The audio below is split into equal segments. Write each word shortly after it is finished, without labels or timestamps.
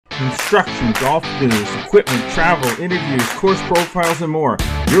instruction, golf news, equipment, travel, interviews, course profiles, and more.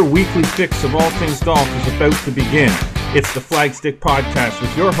 Your weekly fix of all things golf is about to begin. It's the Flagstick Podcast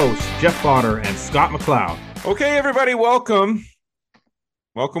with your hosts, Jeff Botter and Scott McLeod. Okay, everybody, welcome.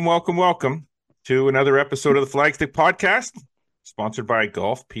 Welcome to another episode of the Flagstick Podcast, sponsored by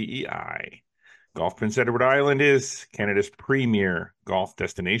Golf PEI. Golf Prince Edward Island is Canada's premier golf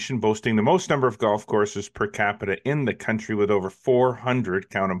destination, boasting the most number of golf courses per capita in the country with over 400,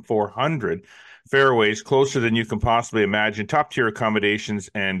 count them, 400 fairways, closer than you can possibly imagine, top-tier accommodations,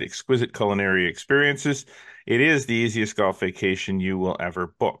 and exquisite culinary experiences. It is the easiest golf vacation you will ever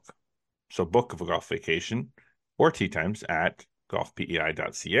book. So book a golf vacation or tee times at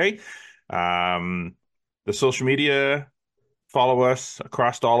golfpei.ca. The social media, follow us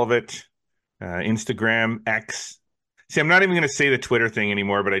across all of it. Instagram, X. See, I'm not even going to say the Twitter thing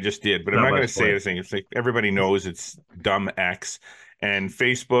anymore, but I just did. But I'm not going to say anything. It's like everybody knows it's dumb X. And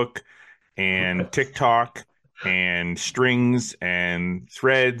Facebook and TikTok and strings and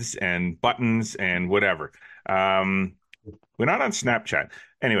threads and buttons and whatever. We're not on Snapchat.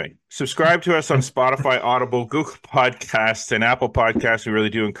 Anyway, subscribe to us on Spotify, Audible, Google Podcasts, and Apple Podcasts. We really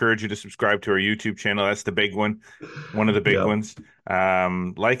do encourage you to subscribe to our YouTube channel. That's the big one, one of the big ones.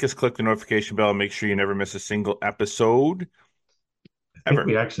 Like us, click the notification bell, and make sure you never miss a single episode. I think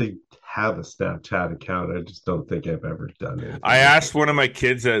we actually have a Snapchat account. I just don't think I've ever done it. I asked one of my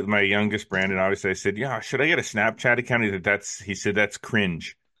kids, my youngest, Brandon, obviously, I said, yeah, should I get a Snapchat account? He said, that's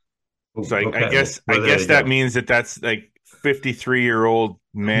cringe. So I guess that means that's like 53-year-old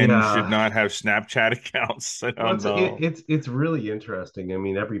men should not have Snapchat accounts. I don't know. It's really interesting. I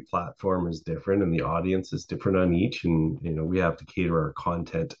mean, every platform is different and the audience is different on each. And, we have to cater our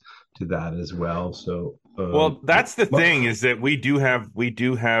content to that as well. So, well, that's the thing is that we do have,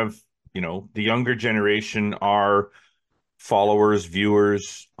 the younger generation, our followers,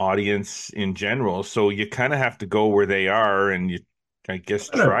 viewers, audience in general. So you kind of have to go where they are and I guess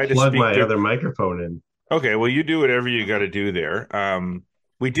try to plug my other microphone in. Okay, well, you do whatever you got to do there.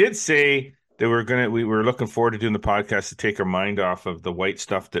 We did say that we were looking forward to doing the podcast to take our mind off of the white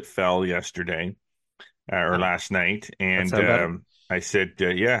stuff that fell yesterday or last night, and I said,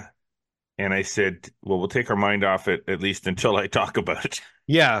 yeah, and I said, well, we'll take our mind off it at least until I talk about it.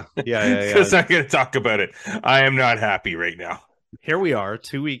 Yeah. Because I'm going to talk about it. I am not happy right now. Here we are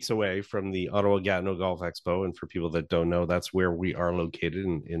 2 weeks away from the Ottawa Gatineau Golf Expo. And for people that don't know, that's where we are located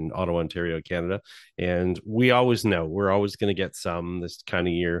in Ottawa, Ontario, Canada. And we always know we're always going to get some this time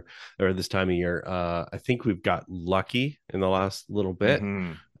of year. I think we've got lucky in the last little bit.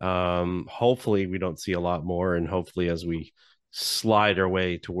 Mm-hmm. Hopefully we don't see a lot more. And hopefully as we slide our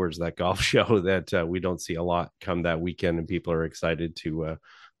way towards that golf show that we don't see a lot come that weekend and people are excited to,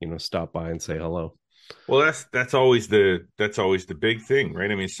 stop by and say hello. Well, that's always the big thing, right?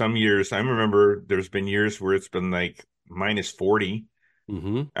 I mean, some years I remember there's been years where it's been like minus 40.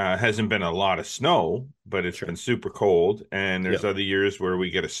 Mm-hmm. Hasn't been a lot of snow, but it's been super cold. And there's other years where we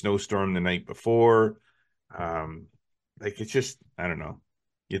get a snowstorm the night before. It's just, I don't know.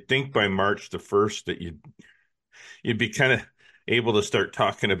 You'd think by March the 1st that you'd be kind of able to start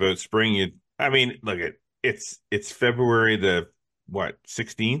talking about spring. Look it's February the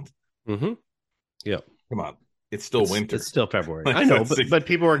 16th. Mm-hmm. Yeah. Come on. It's still winter. It's still February. I know, but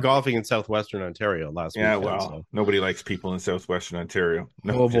people were golfing in southwestern Ontario last week. Yeah, well, nobody likes people in southwestern Ontario.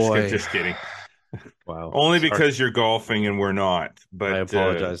 No, oh, boy. Just kidding. Wow. Only because you're golfing and we're not. But I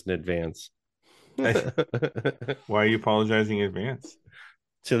apologize in advance. Why are you apologizing in advance?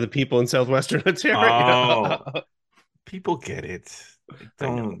 To the people in southwestern Ontario. Oh, people get it.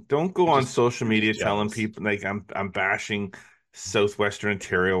 Don't go on social media telling people like I'm bashing southwestern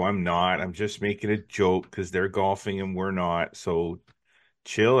Ontario. I'm not. I'm just making a joke because they're golfing and we're not. So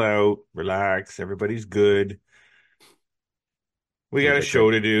chill out, relax. Everybody's good. We got a show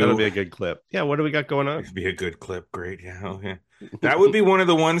to do. That'll be a good clip. Yeah, what do we got going on? It'd be a good clip. Great. Yeah. Okay. That would be one of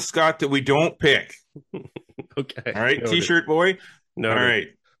the ones, Scott, that we don't pick. Okay. All right, noted. T-shirt boy. No. All right.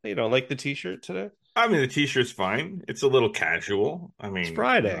 You don't like the T-shirt today? The T-shirt's fine. It's a little casual. It's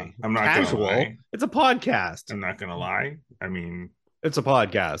Friday. I'm not casual. Gonna lie. It's a podcast. I'm not gonna lie. It's a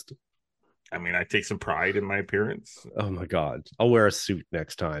podcast. I take some pride in my appearance. Oh my God. I'll wear a suit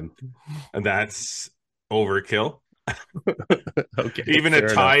next time. And that's overkill. Okay. Even a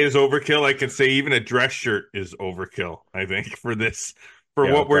tie is overkill. I could say even a dress shirt is overkill, I think, for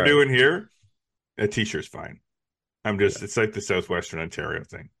what we're doing here. A T-shirt's fine. It's like the Southwestern Ontario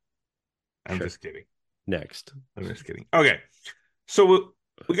thing. I'm just kidding. Next. I'm just kidding. Okay. So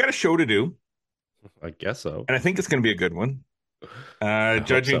we got a show to do. I guess so. And I think it's going to be a good one.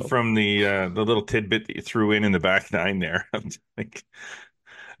 Judging from the little tidbit that you threw in the back nine there.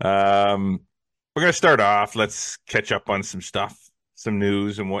 We're gonna start off. Let's catch up on some stuff, some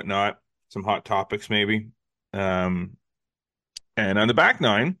news and whatnot, some hot topics maybe. Um, and on the back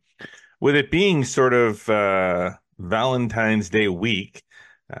nine, with it being sort of Valentine's Day week,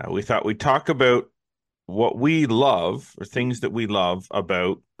 we thought we'd talk about what we love or things that we love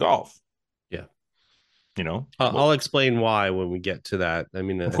about golf. Yeah. You know, I'll explain why when we get to that. I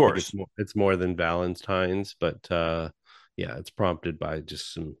mean, I of think course. it's more than Valentine's, but yeah, it's prompted by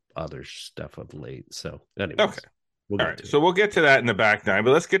just some other stuff of late. So, anyways, Okay. we'll All get right. to So it. we'll get to that in the back nine,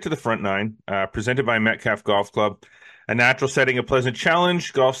 but let's get to the front nine. Presented by Metcalf Golf Club. A natural setting, a pleasant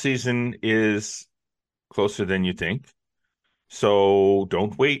challenge. Golf season is closer than you think. So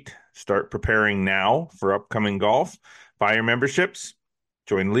don't wait. Start preparing now for upcoming golf. Buy your memberships,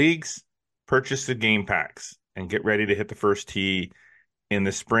 join leagues, purchase the game packs, and get ready to hit the first tee in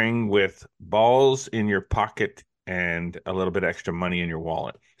the spring with balls in your pocket and a little bit extra money in your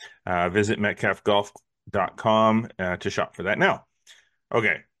wallet. Visit metcalfgolf.com to shop for that now.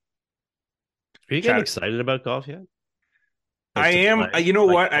 Okay. Are you getting Chat. excited about golf yet? I Like to am, play, you know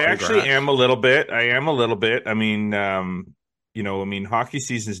like what? I on actually grass? am a little bit. I am a little bit. I mean, hockey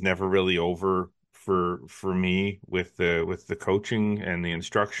season's never really over for me with the coaching and the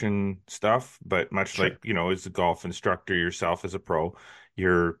instruction stuff. But much like, Sure. as a golf instructor yourself as a pro,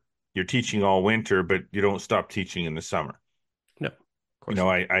 you're you're teaching all winter, but you don't stop teaching in the summer. No, of course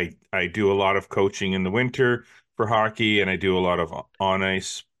not. I do a lot of coaching in the winter for hockey, and I do a lot of on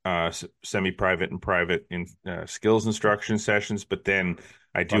ice, semi-private and private in skills instruction sessions. But then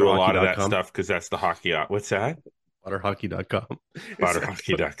I do a lot of that Waterhockey.com. stuff because that's the hockey. What's that? Waterhockey.com. Is that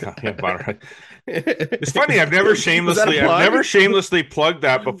Waterhockey.com. Yeah, Water. It's funny. Was that a I've plug? never shamelessly plugged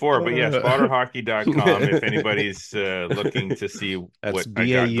that before, but yes, Uh, waterhockey.com. If anybody's looking to see That's what I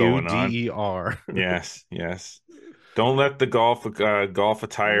got going on. BAUDER. Yes, yes. Don't let the golf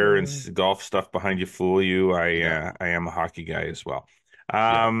attire and golf stuff behind you fool you. Yeah. I am a hockey guy as well.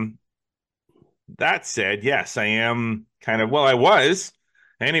 Yeah. Um, that said, yes, I am kind of, well, I was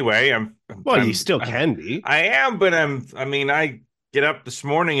anyway. Well, you still can be. I am, but I mean, I get up this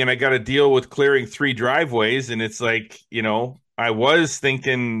morning and I got to deal with clearing 3 driveways, and it's like, I was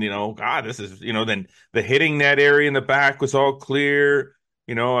thinking, God, this is, then the hitting net area in the back was all clear.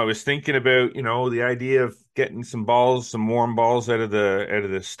 I was thinking about, the idea of getting some balls, some warm balls out of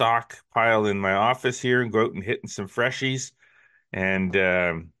the stock pile in my office here and go out and hitting some freshies. And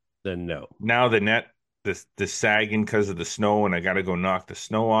Then no. now the net, the sagging because of the snow, and I got to go knock the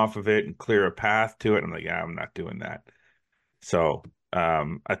snow off of it and clear a path to it. I'm like, yeah, I'm not doing that. So, a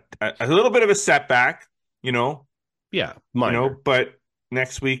little bit of a setback, Yeah. Minor. but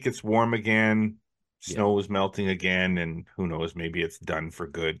next week it's warm again, Yeah. snow is melting again, and who knows, maybe it's done for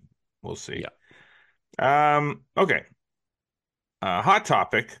good. We'll see. Yeah. Okay. Hot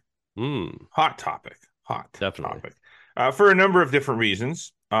topic. Mm, Hot topic. Hot definitely. topic. For a number of different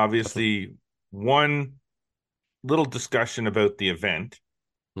reasons. Obviously, one, little discussion about the event.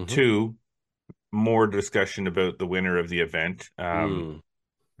 Mhm. Two, more discussion about the winner of the event.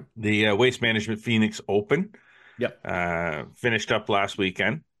 The Waste Management Phoenix Open. Yep. Finished up last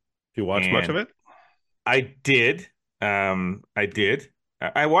weekend. You watch much of And it? I did. I did.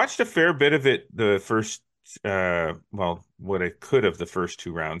 I watched a fair bit of it the first, what I could of the first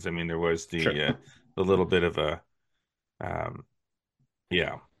 2 rounds. I mean, there was Sure. the little bit of a,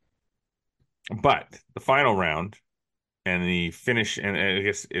 yeah. But the final round and the finish, and I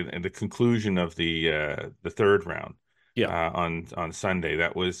guess and the conclusion of the third round, Yeah. on Sunday,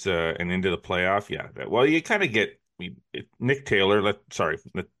 that was an into the playoff. Yeah. Well, you kind of get Nick Taylor. Let's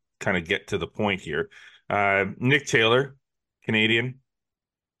kind of get to the point here. Nick Taylor, Canadian,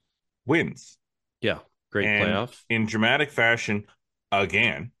 wins, Yeah. Great and playoff. in dramatic fashion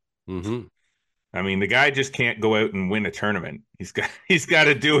again. Mm-hmm. I mean, the guy just can't go out and win a tournament. He's got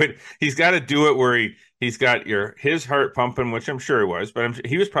to do it. He's got to do it where he's got his heart pumping, which I'm sure he was, but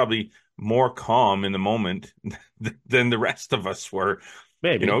he was probably more calm in the moment than the rest of us were.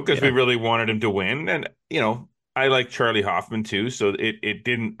 Maybe. Because we really wanted him to win, and I like Charlie Hoffman too, so it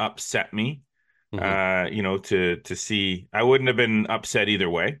didn't upset me. Mm-hmm. To see, I wouldn't have been upset either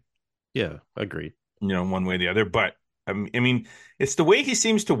way. Yeah. Agreed. One way or the other, but. I mean, it's the way he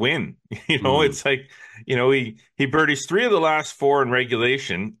seems to win. It's like, he birdies 3 of the last 4 in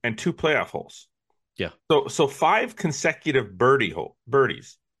regulation and 2 playoff holes. Yeah. So 5 consecutive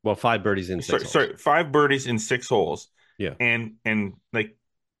birdies. Well, 5 birdies in 6 holes. Sorry, 5 birdies in 6 holes. Yeah. And like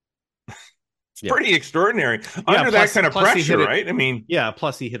Yeah. pretty extraordinary Yeah, under plus- that kind of plus he pressure, hit it- right? I mean, Yeah,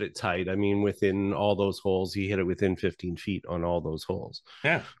 plus he hit it tight. I mean, within all those holes, he hit it within 15 feet on all those holes.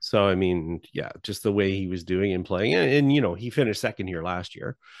 yeah. So, I mean, yeah, just the way he was doing and playing. And you know, he finished second here last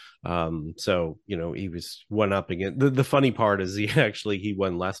year. So, you know, he was one up again. The funny part is he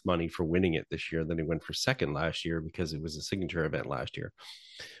won less money for winning it this year than he went for second last year because it was a signature event last year,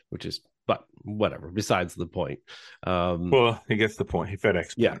 which is, but whatever, besides the point. Well, he gets the point. He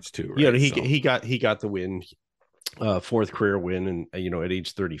FedEx points too, right? Yeah, he got the win, fourth career win, and you know, at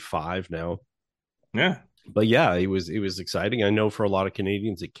age 35 now. Yeah. But yeah, it was exciting. I know for a lot of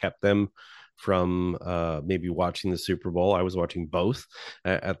Canadians, it kept them from maybe watching the Super Bowl. I was watching both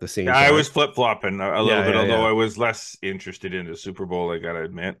at the same time. I was flip-flopping a little bit, although yeah. I was less interested in the Super Bowl, I gotta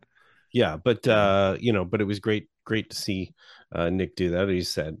admit. Yeah, but you know, but it was great to see Nick do that. He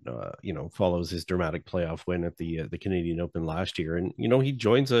said, you know, follows his dramatic playoff win at the Canadian Open last year, and you know, he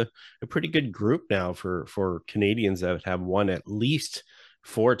joins a pretty good group now for Canadians that have won at least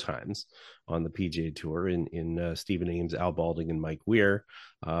 4 times on the PGA Tour in Stephen Ames, Al Balding, and Mike Weir.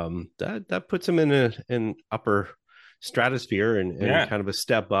 That puts him in an upper stratosphere and kind of a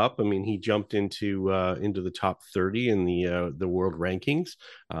step up. I mean, he jumped into the top 30 in the world rankings,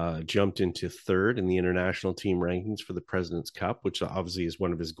 jumped into third in the international team rankings for the President's Cup, which obviously is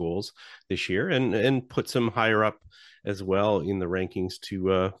one of his goals this year, and puts him higher up as well in the rankings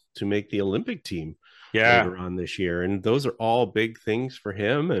to make the Olympic team later on this year. And those are all big things for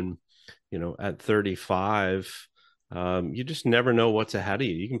him. And you know, at 35, you just never know what's ahead of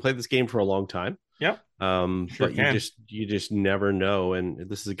you. You can play this game for a long time. Yeah. Sure, but you just never know. And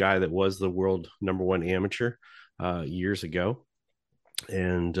this is a guy that was the world #1 amateur years ago.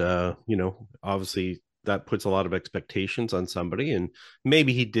 And you know, obviously that puts a lot of expectations on somebody, and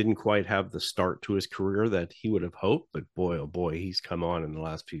maybe he didn't quite have the start to his career that he would have hoped, but boy, oh boy, he's come on in the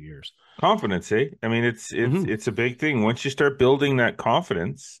last few years. Confidence, eh? I mean, it's a big thing. Once you start building that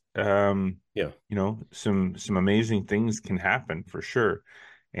confidence, you know, some amazing things can happen for sure.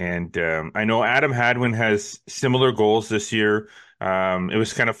 And I know Adam Hadwin has similar goals this year. It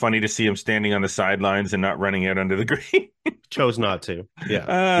was kind of funny to see him standing on the sidelines and not running out under the green. Chose not to.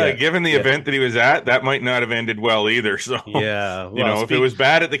 Yeah. Given the event that he was at, that might not have ended well either. So, yeah, well, you know, if it was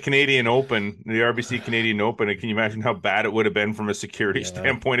bad at the Canadian Open, the RBC Canadian Open, can you imagine how bad it would have been from a security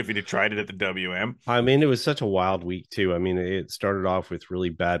standpoint if he'd have tried it at the WM? I mean, it was such a wild week too. I mean, it started off with really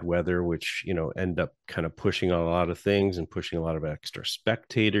bad weather, which, you know, ended up kind of pushing on a lot of things and pushing a lot of extra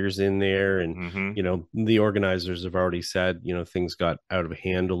spectators in there. And, you know, the organizers have already said, you know, things got out of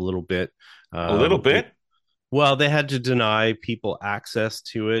hand a little bit. A little bit? Well, they had to deny people access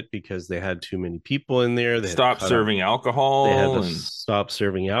to it because they had too many people in there. They stopped serving alcohol. They had to stop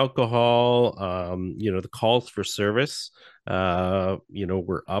serving alcohol. You know, the calls for service, you know,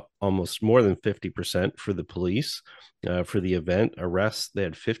 were up almost more than 50% for the police for the event. Arrests, they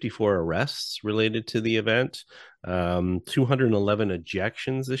had 54 arrests related to the event, 211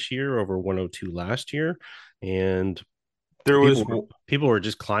 ejections this year over 102 last year. And people were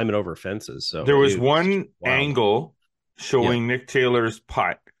just climbing over fences. So there was one angle showing Nick Taylor's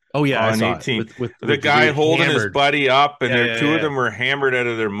putt. Oh yeah, on 18 with the guy holding his buddy up, and two of them were hammered out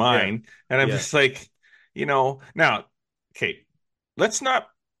of their mind. And I'm just like, you know, now, okay, let's not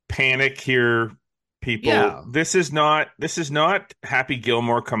panic here, people. Yeah. This is not Happy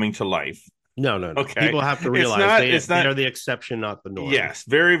Gilmore coming to life. No. Okay. People have to realize they are the exception, not the norm. Yes,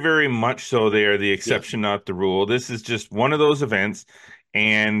 very, very much so. They are the exception, not the rule. This is just one of those events,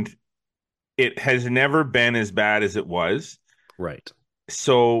 and it has never been as bad as it was. Right.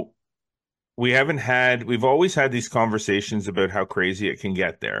 So we've always had these conversations about how crazy it can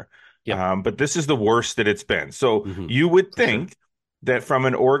get there. Yeah. But this is the worst that it's been. So you would think that from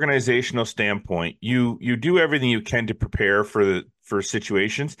an organizational standpoint, you do everything you can to prepare for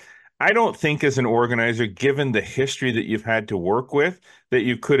situations. I don't think as an organizer, given the history that you've had to work with, that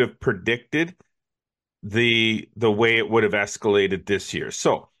you could have predicted the way it would have escalated this year.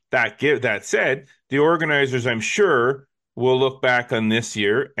 So that said, the organizers, I'm sure, will look back on this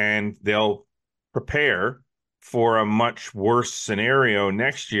year and they'll prepare for a much worse scenario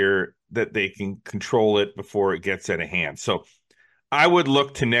next year that they can control it before it gets out of hand. So I would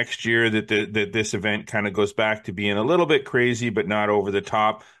look to next year that this event kind of goes back to being a little bit crazy, but not over the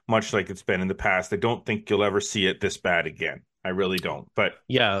top, much like it's been in the past. I don't think you'll ever see it this bad again. I really don't. But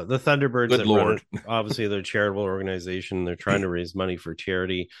yeah, the Thunderbirds good that run Lord. it, obviously they're a charitable organization. They're trying to raise money for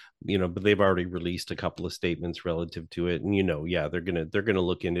charity, but they've already released a couple of statements relative to it. And yeah, they're gonna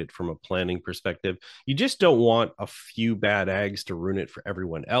look into it from a planning perspective. You just don't want a few bad eggs to ruin it for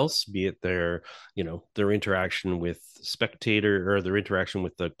everyone else, be it their interaction with spectator or their interaction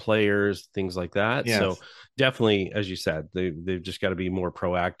with the players, things like that. Yes. So definitely, as you said, they've just got to be more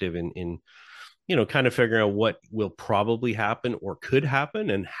proactive in kind of figuring out what will probably happen or could happen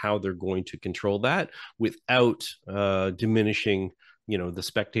and how they're going to control that without diminishing the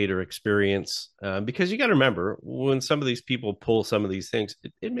spectator experience, because you got to remember, when some of these people pull some of these things,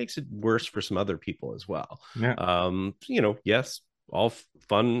 it makes it worse for some other people as well. Yes, all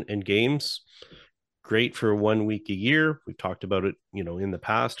fun and games, great for 1 week a year. We've talked about it in the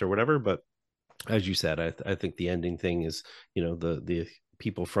past or whatever, but as you said, I think the ending thing is, the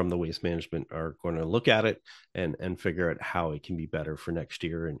people from the Waste Management are going to look at it and figure out how it can be better for next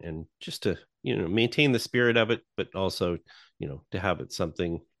year, and just to maintain the spirit of it, but also to have it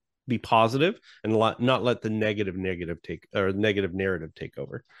something be positive and not let the negative narrative take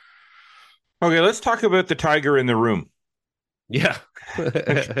over. Okay, let's talk about the tiger in the room. Yeah.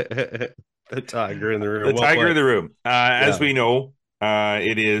 The tiger in the room. The tiger in the room. As we know,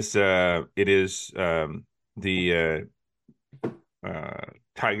 it is the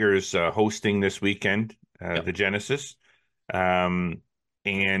Tigers hosting this weekend, the Genesis, and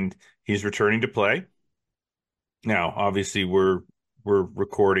he's returning to play. Now, obviously, we're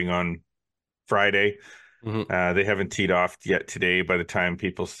recording on Friday. Mm-hmm. They haven't teed off yet today. By the time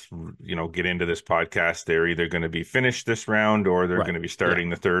people get into this podcast, they're either going to be finished this round, or they're going to be starting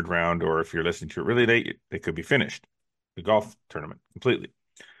the third round, or if you're listening to it really late, they could be finished the golf tournament completely.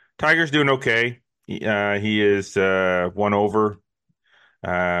 Tiger's doing okay. He is 1 over.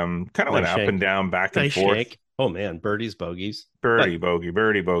 Kind of went up and down, back and forth. Shank. Oh man, birdies, bogeys, birdie, bogey,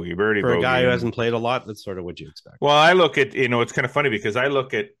 birdie, bogey, birdie, bogey. For a guy who hasn't played a lot, that's sort of what you expect. Well, I look at it's kind of funny because I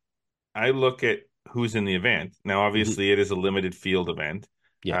look at who's in the event. Now, obviously, it is a limited field event.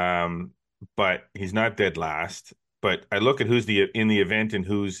 Yeah. But he's not dead last. But I look at who's in the event and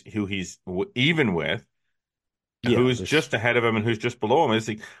who he's even with. Who's just ahead of him and who's just below him. Is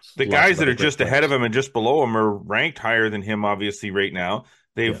the guys that are just ahead of him and just below him are ranked higher than him, obviously, right now.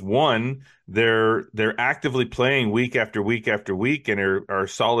 They've won. They're actively playing week after week after week and are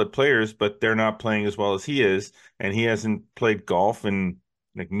solid players, but they're not playing as well as he is. And he hasn't played golf and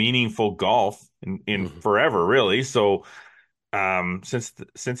meaningful golf in forever, really. So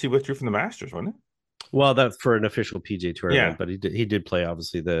since he withdrew from the Masters, wasn't it? Well, that's for an official PGA Tour event, but he did play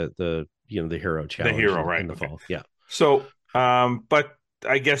obviously the Hero Challenge, the Hero, right, in the fall. Yeah. So, but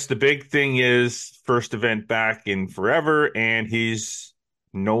I guess the big thing is first event back in forever, and he's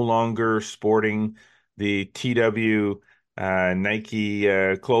no longer sporting the TW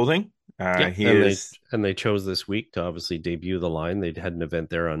Nike clothing. They chose this week to obviously debut the line. They'd had an event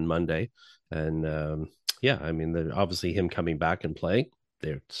there on Monday, and obviously him coming back and playing,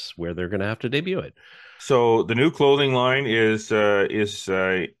 that's where they're going to have to debut it. So the new clothing line is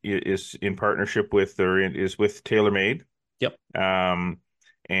in partnership with TaylorMade. Yep.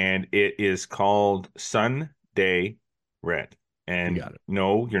 And it is called Sunday Red. And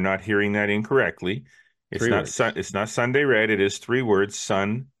no, you're not hearing that incorrectly. It's not Sunday Red. It is 3 words: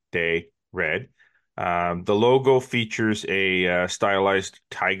 Sunday Red. The logo features a stylized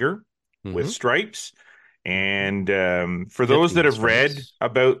tiger with stripes. And for those that have read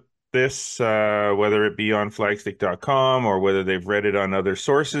about this, whether it be on flagstick.com or whether they've read it on other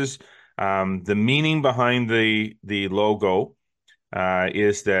sources, the meaning behind the logo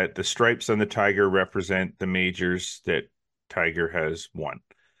is that the stripes on the tiger represent the majors that Tiger has won.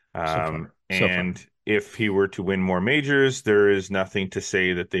 If he were to win more majors, there is nothing to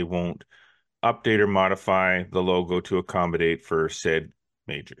say that they won't update or modify the logo to accommodate for said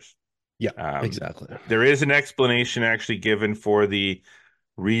majors. Yeah, exactly. There is an explanation actually given for the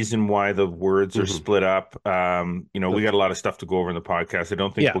reason why the words are split up. We got a lot of stuff to go over in the podcast. I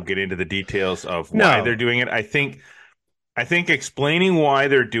don't think we'll get into the details of why they're doing it. I think explaining why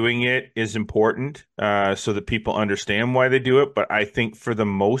they're doing it is important, so that people understand why they do it. But I think for the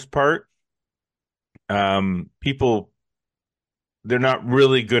most part, people, they're not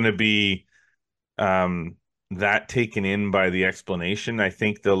really going to be that taken in by the explanation. I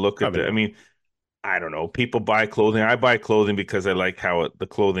think they'll look at I don't know. People buy clothing. I buy clothing because I like how the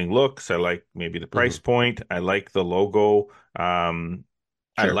clothing looks. I like maybe the price point. I like the logo. I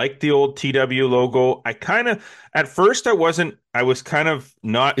like the old TW logo. At first I was kind of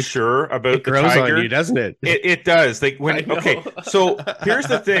not sure about the tiger. It grows on you, doesn't it? It does. So here's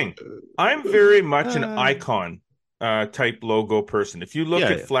the thing. I'm very much an icon type logo person. If you look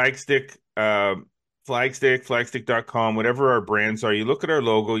at Flagstick.com, whatever our brands are, you look at our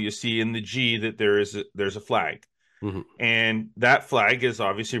logo, you see in the G that there's a flag. Mm-hmm. And that flag is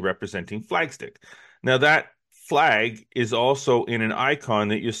obviously representing Flagstick. Now, that flag is also in an icon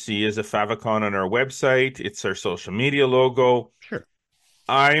that you see as a favicon on our website. It's our social media logo. Sure.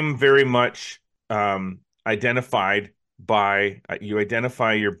 I'm very much identified by, you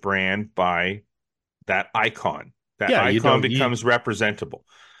identify your brand by that icon. That icon becomes representable.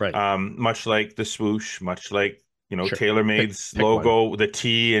 Right. Much like the swoosh, much like, Sure. TaylorMade's Pick logo, one. the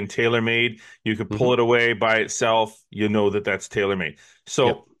T in TaylorMade, you could pull it away by itself. You know that's TaylorMade.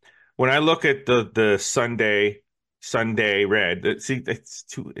 So when I look at the Sunday red, see, it's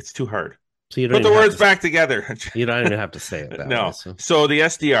too hard. So you don't put the words back together. You don't even have to say it that no. way. So the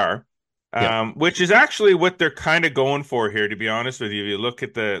SDR, which is actually what they're kind of going for here, to be honest with you. If you look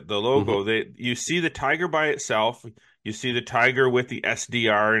at the logo, you see the tiger by itself. You see the tiger with the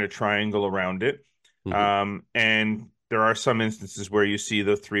SDR in a triangle around it. And there are some instances where you see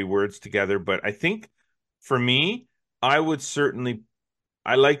the three words together. But I think for me, I like the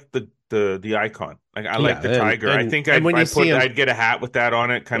icon. Like I like the tiger. I think I'd get a hat with that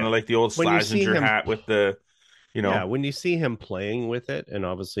on it, kind of like the old Slazenger hat with the, when you see him playing with it, and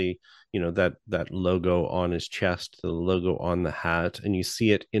obviously, that logo on his chest, the logo on the hat, and you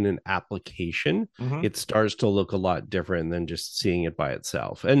see it in an application, it starts to look a lot different than just seeing it by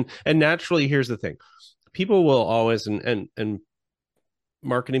itself. And naturally, here's the thing. People will always, and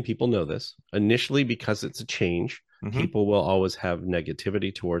marketing people know this, initially, because it's a change, people will always have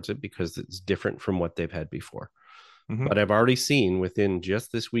negativity towards it because it's different from what they've had before. But I've already seen within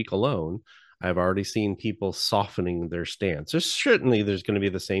just this week alone, I've already seen people softening their stance. There's going to be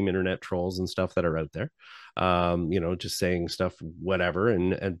the same internet trolls and stuff that are out there, just saying stuff, whatever,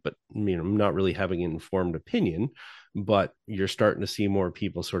 but not really having an informed opinion. But you're starting to see more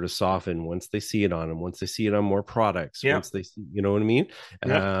people sort of soften once they see it on them, once they see it on more products, once they, you know what I mean?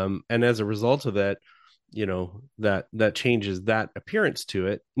 And as a result of that, that changes that appearance to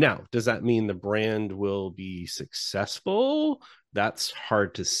it. Now, does that mean the brand will be successful? That's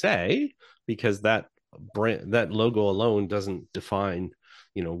hard to say, because that logo alone doesn't define,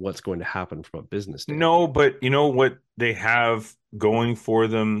 what's going to happen from a business standpoint. No, but you know what they have going for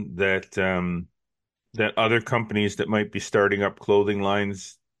them that that other companies that might be starting up clothing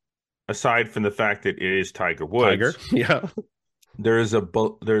lines, aside from the fact that it is Tiger Woods, there's a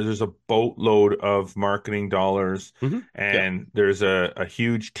boatload of marketing dollars, and there's a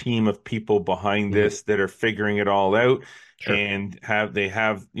huge team of people behind this that are figuring it all out. And they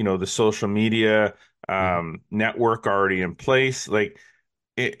have the social media network already in place. Like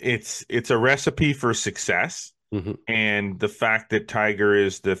it's a recipe for success. And the fact that Tiger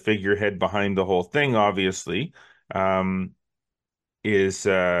is the figurehead behind the whole thing, obviously, is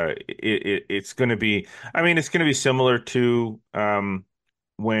it's going to be, it's going to be similar to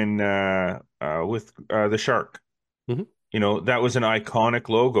when with the shark. That was an iconic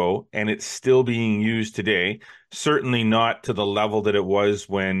logo, and it's still being used today. Certainly not to the level that it was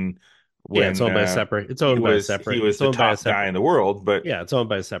when it's owned by a separate. It's owned by a separate. He was the top guy in the world, but it's owned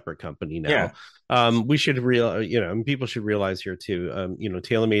by a separate company now. We should people should realize here too.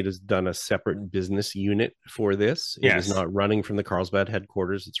 TaylorMade has done a separate business unit for this. It is not running from the Carlsbad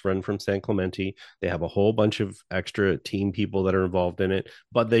headquarters. It's run from San Clemente. They have a whole bunch of extra team people that are involved in it,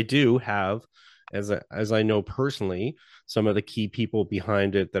 but they do have, as I know personally, some of the key people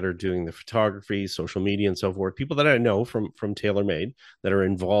behind it that are doing the photography, social media, and so forth. People that I know from TaylorMade that are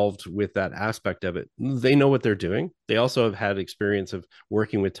involved with that aspect of it. They know what they're doing. They also have had experience of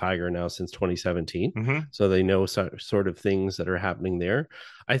working with Tiger now since 2017, so they know sort of things that are happening there.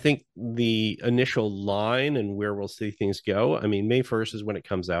 I think the initial line and where we'll see things go. May 1st is when it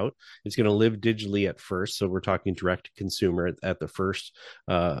comes out. It's going to live digitally at first, so we're talking direct to consumer at the first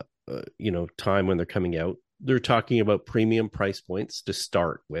time when they're coming out. They're talking about premium price points to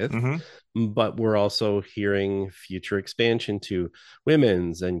start with, but we're also hearing future expansion to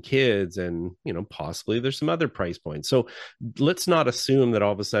women's and kids, and possibly there's some other price points. So let's not assume that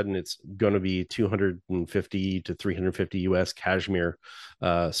all of a sudden it's going to be 250 to 350 US cashmere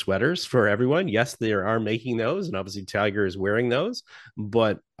sweaters for everyone. Yes, they are making those, and obviously Tiger is wearing those,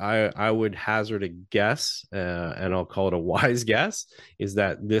 but I would hazard a guess, and I'll call it a wise guess, is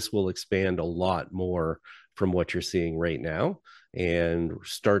that this will expand a lot more from what you're seeing right now, and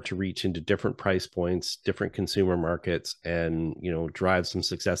start to reach into different price points, different consumer markets, and drive some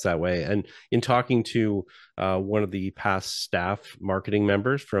success that way. And in talking to one of the past staff marketing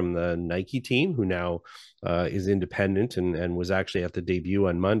members from the Nike team, who now is independent and was actually at the debut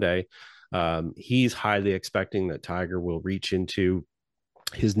on Monday, He's highly expecting that Tiger will reach into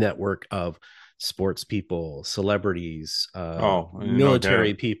his network of sports people, celebrities, No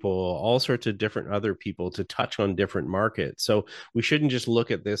military doubt. people, all sorts of different other people to touch on different markets. So we shouldn't just look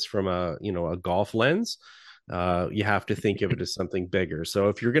at this from a golf lens. You have to think of it as something bigger. So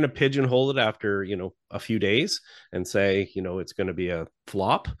if you're going to pigeonhole it after a few days and say it's going to be a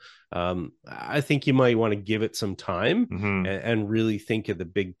flop, I think you might want to give it some time Hmm. and really think of the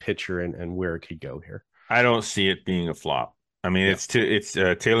big picture and where it could go here. I don't see it being a flop. I mean, Yeah, it's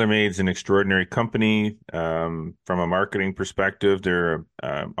TaylorMade's an extraordinary company from a marketing perspective. They're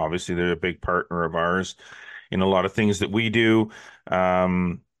obviously they're a big partner of ours in a lot of things that we do,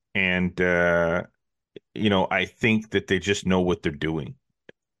 and I think that they just know what they're doing,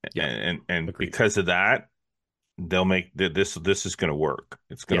 yeah, and agreed. because of that, they'll make this. This is going to work.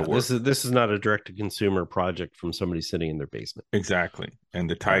 It's going Yeah, to this work is this is not a direct to consumer project from somebody sitting in their basement. exactly. And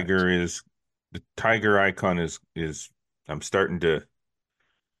Correct. the tiger icon is. I'm starting to.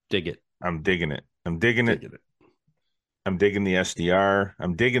 Dig it. I'm digging it. I'm digging Dig it. it. I'm digging the SDR.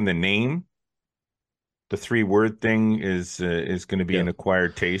 I'm digging the name. The three-word thing is going to be Yeah. an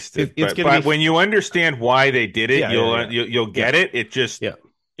acquired taste. It's But gonna be when you understand why they did it, yeah, yeah, you'll yeah. get it. It just Yeah.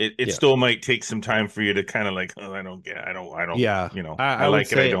 it Yeah. still might take some time for you to kind of like, oh, I don't, Yeah. I I would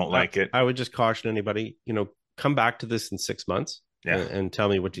like it, I say don't like it. I would just caution anybody, come back to this in 6 months Yeah, and tell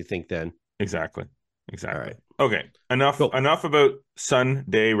me what you think then. exactly. All Exactly. right. Okay, Cool. enough about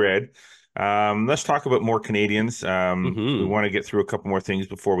Sunday Red. Let's talk about more Canadians. We Mm-hmm. want to get through a couple more things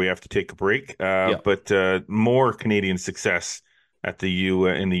before we have to take a break. Yeah. But more Canadian success at the U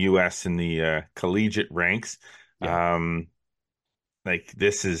in the U.S. in the collegiate ranks. Yeah. Um, like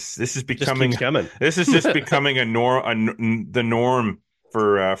this is Just keeps becoming coming. this is just becoming the norm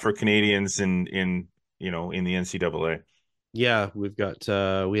for Canadians in the NCAA. Yeah, we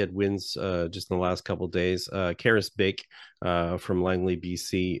had wins just in the last couple of days. Karis Bake from Langley,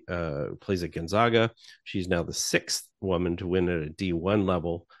 BC, plays at Gonzaga. She's now the sixth woman to win at a D1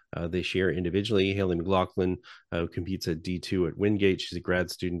 level this year individually. Haley McLaughlin competes at D2 at Wingate. She's a grad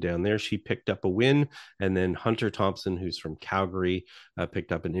student down there. She picked up a win. And then Hunter Thompson, who's from Calgary,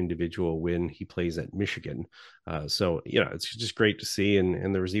 picked up an individual win. He plays at Michigan. So, it's just great to see.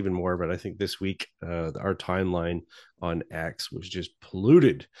 And there was even more, but I think this week, our timeline on X was just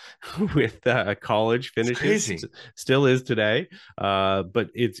polluted with college It's finishes. crazy. Still is today, but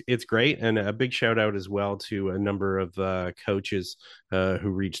it's great, and a big shout out as well to a number of coaches who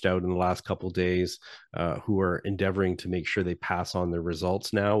reached out in the last couple of days, who are endeavoring to make sure they pass on their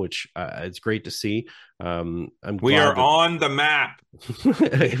results now, which it's great to see. I'm We are glad on the map.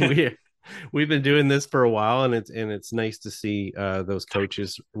 that we've been doing this for a while, and it's nice to see those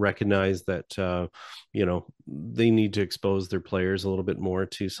coaches recognize that they need to expose their players a little bit more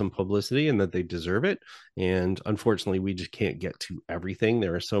to some publicity and that they deserve it. And unfortunately, we just can't get to everything.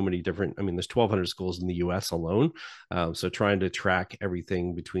 There are so many different. I mean, there's 1,200 schools in the U.S. alone, so trying to track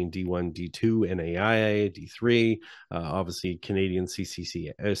everything between D1, D2, NAIA, D3, obviously Canadian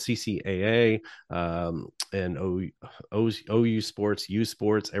CCAA, and OU sports, U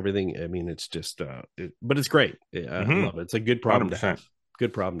sports, everything. I mean, it's just, but it's great. I love it. It's a good problem to 100%. have.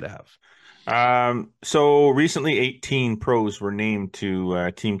 Good problem to have. So recently 18 pros were named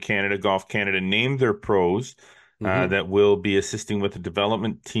to Team Canada. Golf Canada named their pros Mm-hmm. that will be assisting with the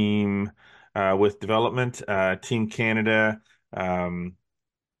development team, with development. Team Canada. Um,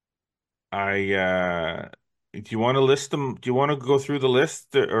 do you want to list them? Do you want to go through the list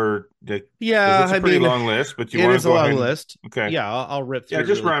because Yeah, it's a I pretty mean, long list, but do you it want to is a go ahead long and, list. okay. Yeah, I'll rip Yeah, through it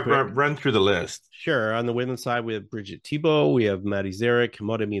just really quick. run through the list. Sure. On the women's side, we have Bridget Thibault, we have Maddie Zarek,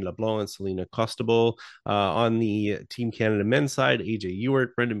 Moremi LeBlanc, and Selena Costabile. On the Team Canada men's side, AJ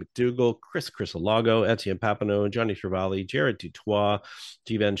Ewart, Brendan McDougall, Chris Alago, Etienne Papineau, Johnny Trevally, Jared Dutois,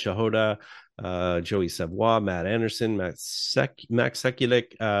 Jivan Shahoda, Joey Savoy, Matt Anderson, Max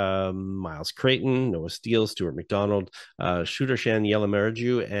Sekulik, Miles Creighton, Noah Steele, Stuart McDonald, Shan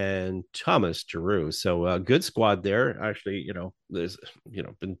Yelamarju, and Thomas Giroux. So a good squad there. Actually, there's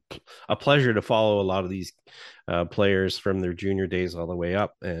been a pleasure to follow a lot of these players from their junior days all the way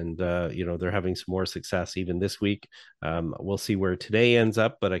up, and they're having some more success even this week. We'll see where today ends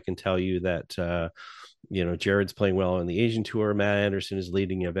up, but I can tell you that Jared's playing well on the Asian tour. Matt Anderson is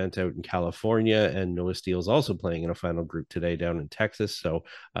leading an event out in California, and Noah Steele is also playing in a final group today down in Texas. So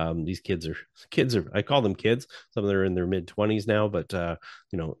these kids are I call them kids. Some of them are in their mid-20s now, but a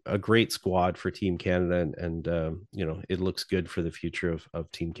great squad for Team Canada, and it looks good for the future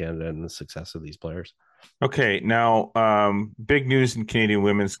of Team Canada and the success of these players. Okay, now big news in Canadian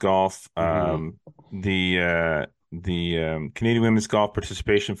women's golf. Mm-hmm. The Canadian Women's Golf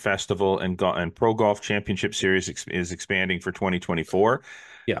Participation Festival and Pro Golf Championship Series is expanding for 2024.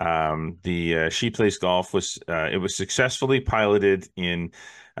 Yeah. The She Plays Golf was successfully piloted in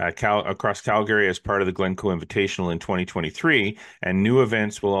across Calgary as part of the Glencoe Invitational in 2023, and new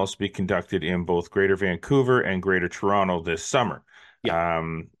events will also be conducted in both Greater Vancouver and Greater Toronto this summer. Yeah.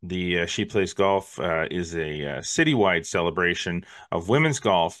 The She Plays Golf is a citywide celebration of women's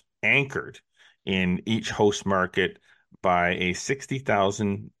golf anchored in each host market by a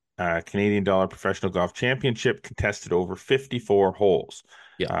 60,000 Canadian dollar professional golf championship contested over 54 holes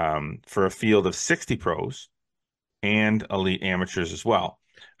for a field of 60 pros and elite amateurs as well.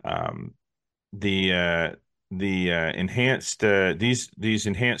 The enhanced these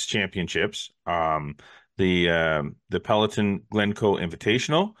enhanced championships, the Peloton Glencoe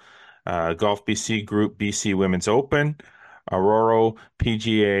Invitational, Golf BC Group BC Women's Open, Aurora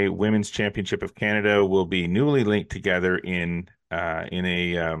PGA Women's Championship of Canada will be newly linked together in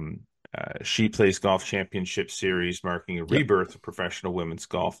a She Plays Golf Championship Series, marking a rebirth of professional women's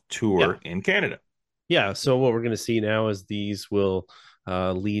golf tour in Canada. Yeah. So what we're going to see now is these will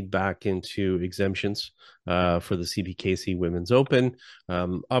lead back into exemptions for the CPKC Women's Open.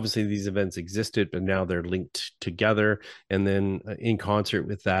 Obviously, these events existed, but now they're linked together. And then in concert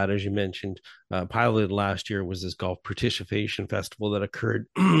with that, as you mentioned, piloted last year was this golf participation festival that occurred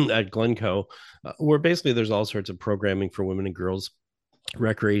at Glencoe, where basically there's all sorts of programming for women and girls,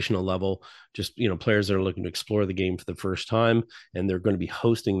 recreational level, just players that are looking to explore the game for the first time, and they're going to be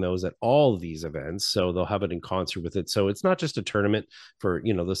hosting those at all of these events, so they'll have it in concert with it. So it's not just a tournament for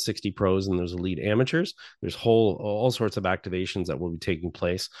the 60 pros and those elite amateurs. There's all sorts of activations that will be taking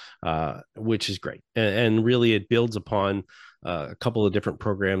place, which is great, and really it builds upon a couple of different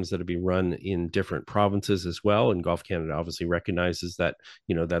programs that will be run in different provinces as well. And Golf Canada obviously recognizes that,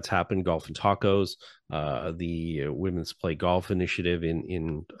 that's happened. Golf and Tacos, the Women's Play Golf Initiative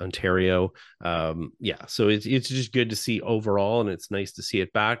in Ontario. So it's just good to see overall, and it's nice to see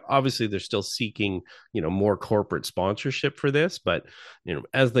it back. Obviously, they're still seeking, more corporate sponsorship for this, but,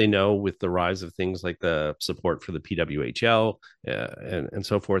 as they know, with the rise of things like the support for the PWHL and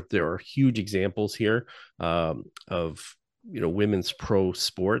so forth, there are huge examples here of women's pro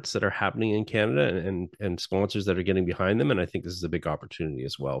sports that are happening in Canada, and sponsors that are getting behind them. And I think this is a big opportunity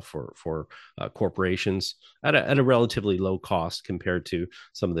as well for corporations at a relatively low cost compared to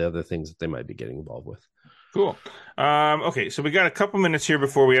some of the other things that they might be getting involved with. Cool. Okay, so we got a couple minutes here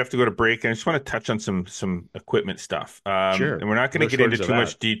before we have to go to break, and I just want to touch on some equipment stuff. Sure. And we're not going to get into too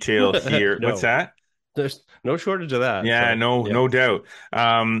much detail here. No. What's that? There's no shortage of that. Yeah, no doubt.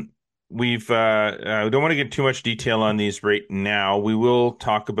 We don't want to get too much detail on these right now. We will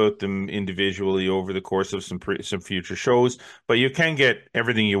talk about them individually over the course of some future shows, but you can get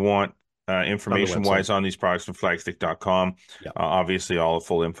everything you want information wise on these products from flagstick.com. Obviously all the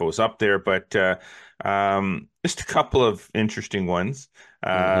full info is up there, but just a couple of interesting ones.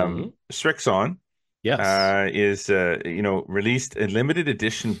 Srixon is released a limited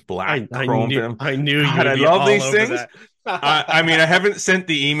edition black chrome. I knew God, I love these things. I mean, I haven't sent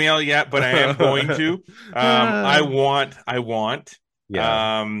the email yet, but I am going to. I want.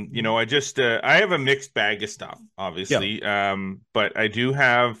 Yeah. I have a mixed bag of stuff, obviously. But I do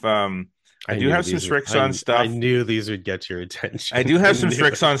have some Srixon stuff. I knew these would get your attention. I do have some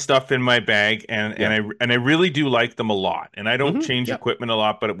Srixon stuff in my bag, and I really do like them a lot. And I don't change equipment a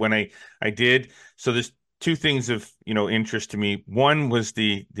lot, but when I did, so there's two things of interest to me. One was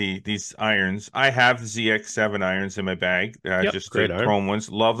these irons. I have the ZX7 irons in my bag, just great the chrome ones.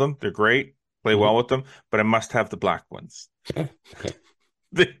 Love them. They're great. Play well with them, but I must have the black ones.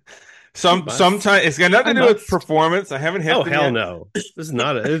 Sometimes it's got nothing to do with performance. I haven't hit. Oh hell no! This is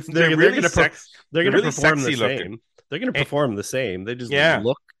not. They're going to perform the same. They're going to perform the same. They just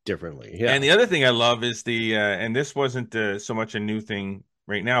look differently. Yeah. And the other thing I love is and this wasn't so much a new thing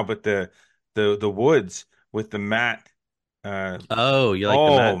right now, but the woods with the matte. You like the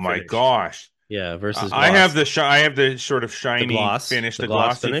matte? Oh my gosh! Yeah, versus gloss. I have the sort of shiny finish, the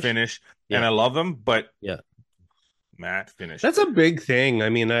glossy finish, and I love them. But matte finish. That's a big thing. I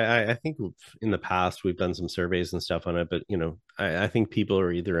mean, I think in the past we've done some surveys and stuff on it, but I think people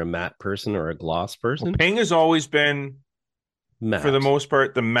are either a matte person or a gloss person. Well, Ping has always been matte. For the most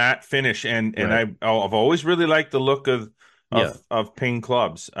part, the matte finish, and I've always really liked the look of Ping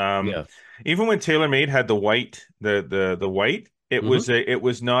clubs. Even when TaylorMade had the white, the white, it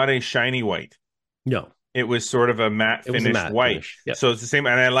was not a shiny white. No, it was sort of a matte finish white. Yep. So it's the same,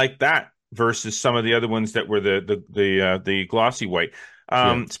 and I like that versus some of the other ones that were the glossy white.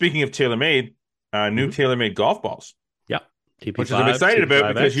 Speaking of TaylorMade, new TaylorMade golf balls. Yeah, which is I'm excited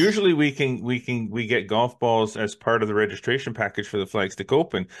about because TP5X. usually we get golf balls as part of the registration package for the Flagstick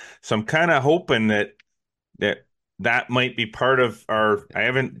Open. So I'm kind of hoping that might be part of our. I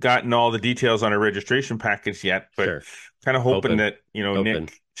haven't gotten all the details on our registration package yet, but Sure. kind of hoping Open. that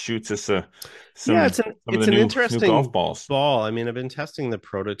Nick shoots us some it's of the an new interesting golf balls. ball. I mean, I've been testing the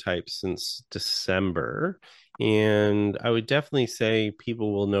prototype since December, and I would definitely say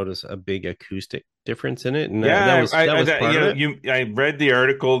people will notice a big acoustic difference in it. And that was part of it. I read the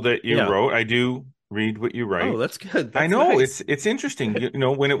article that you Yeah. wrote. I do read what you write. Oh, that's good. I That's know nice. it's interesting.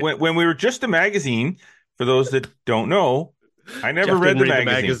 When we were just a magazine. For those that don't know, I never Jeff read didn't the read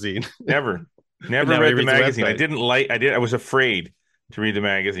magazine. Never now read he the reads the magazine. I website. didn't like. I was afraid to read the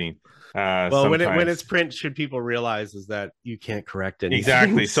magazine. Well, when sometimes. it's print, should people realize is that you can't correct anything.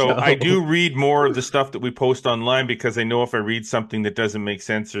 Exactly. So I do read more of the stuff that we post online because I know if I read something that doesn't make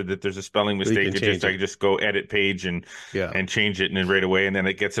sense or that there's a spelling mistake, I just go edit page and change it and right away, and then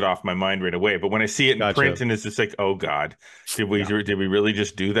it gets it off my mind right away. But when I see it in print and it's just like, oh God, did we really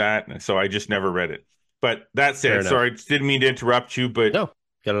just do that? So I just never read it. But that said, sorry, didn't mean to interrupt you, but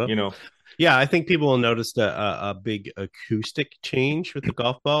yeah, I think people will notice a big acoustic change with the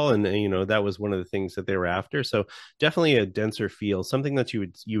golf ball, and that was one of the things that they were after. So definitely a denser feel, something that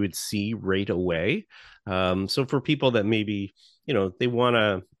you would see right away. So for people that maybe they want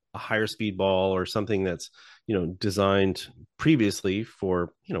a higher speed ball or something that's designed previously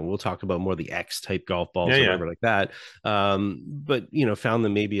for we'll talk about more the X type golf balls or whatever like that, but found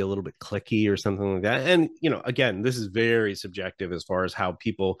them maybe a little bit clicky or something like that. And again, this is very subjective as far as how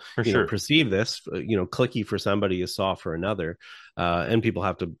people perceive this. Clicky for somebody is soft for another, and people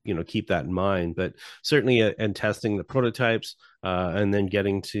have to keep that in mind. But certainly and testing the prototypes and then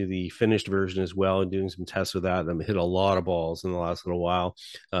getting to the finished version as well and doing some tests with that. I've hit a lot of balls in the last little while,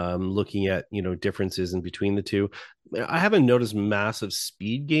 looking at differences in between the two. I haven't noticed massive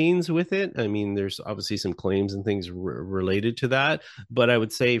speed gains with it. I mean, there's obviously some claims and things related to that, but I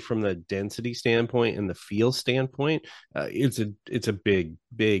would say from the density standpoint and the feel standpoint, it's a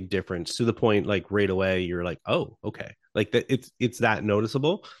big difference, to the point like right away you're like, oh, okay, like that it's that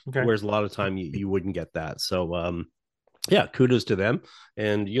noticeable. Whereas a lot of time you wouldn't get that. So yeah, kudos to them,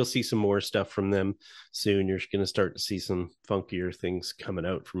 and you'll see some more stuff from them soon. You're going to start to see some funkier things coming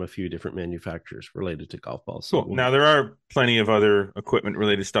out from a few different manufacturers related to golf balls. So now there are plenty of other equipment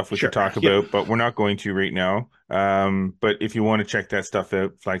related stuff we could talk about, but we're not going to right now. But if you want to check that stuff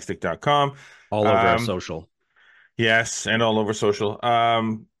out, flagstick.com. All over our social. Yes, and all over social.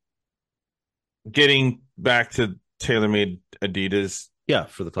 Getting back to TaylorMade Adidas. Yeah,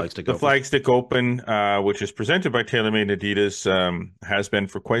 for the Flagstick Open. The Flagstick Open, which is presented by TaylorMade Adidas, has been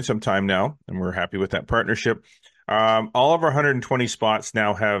for quite some time now, and we're happy with that partnership. All of our 120 spots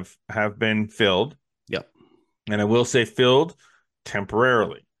now have been filled. Yep. And I will say filled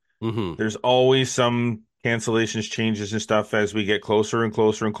temporarily. Mm-hmm. There's always some cancellations, changes, and stuff as we get closer and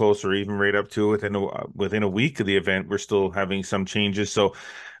closer and closer, even right up to within a week of the event, we're still having some changes. So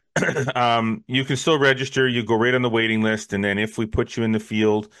you can still register. You go right on the waiting list, and then if we put you in the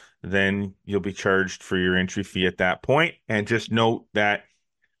field, then you'll be charged for your entry fee at that point. And just note that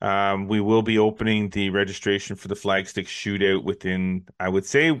we will be opening the registration for the Flagstick Shootout within, I would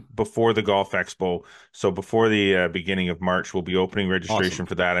say, before the Golf Expo. So before the beginning of March, we'll be opening registration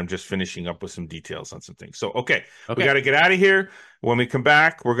for that. I'm just finishing up with some details on some things. So, okay. We got to get out of here. When we come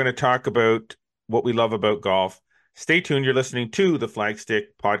back, we're going to talk about what we love about golf. Stay tuned. You're listening to the Flagstick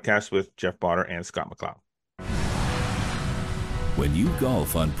Podcast with Jeff Botter and Scott McLeod. When you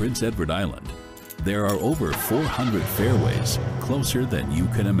golf on Prince Edward Island, there are over 400 fairways closer than you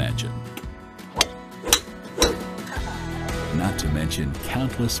can imagine. Not to mention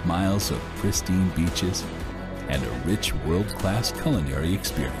countless miles of pristine beaches and a rich world-class culinary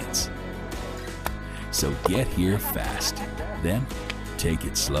experience. So get here fast, then take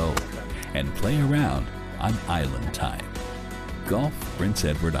it slow and play around on Island Time. Golf Prince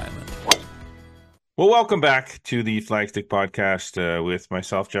Edward Island. Well, welcome back to the Flagstick Podcast with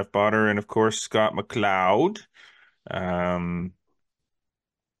myself, Jeff Botter, and of course, Scott McLeod.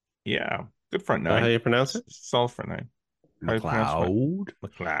 Yeah, good front nine. How you pronounce it? Solid front nine.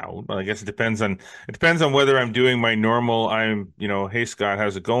 McLeod. Well, I guess it depends on whether I'm doing my normal, hey Scott,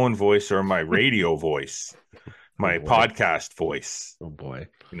 how's it going voice, or my radio voice, my podcast voice. Oh boy.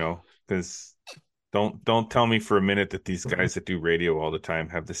 Because don't tell me for a minute that these guys that do radio all the time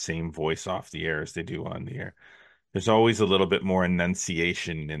have the same voice off the air as they do on the air. There's always a little bit more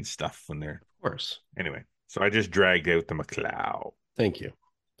enunciation and stuff when they're. Of course. Anyway, so I just dragged out the McLeod. Thank you.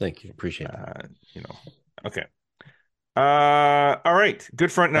 Appreciate that. Okay. All right.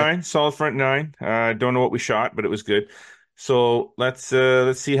 Good front nine. Solid front nine. Don't know what we shot, but it was good. So let's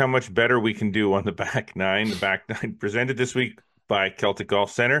see how much better we can do on the back nine. The back nine presented this week by Celtic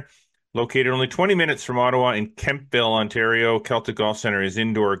Golf Center, located only 20 minutes from Ottawa in Kemptville, Ontario. Celtic Golf Center is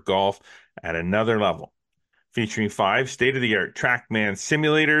indoor golf at another level, featuring 5 state-of-the-art TrackMan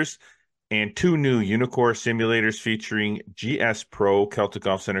simulators and 2 new Unicore simulators featuring GS Pro. Celtic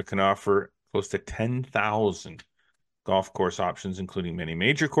Golf Center can offer close to 10,000 golf course options, including many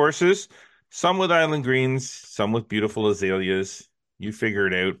major courses, some with island greens, some with beautiful azaleas. You figure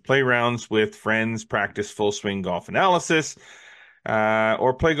it out. Play rounds with friends, practice full swing golf analysis,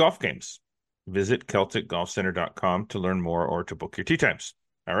 or play golf games. Visit CelticGolfCenter.com to learn more or to book your tee times.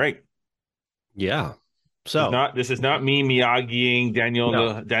 All right. Yeah. So This is not me Miyagiing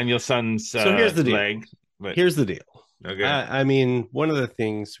Danielson's so here's the deal. leg. But Here's the deal. okay. I mean, one of the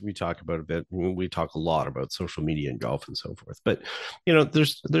things we talk about a bit, we talk a lot about social media and golf and so forth, but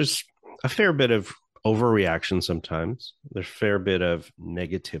there's a fair bit of overreaction sometimes. There's a fair bit of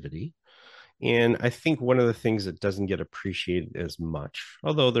negativity. And I think one of the things that doesn't get appreciated as much,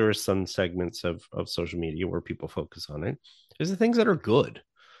 although there are some segments of social media where people focus on it, is the things that are good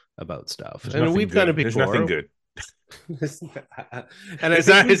about stuff. And we've done it before. There's nothing good. And is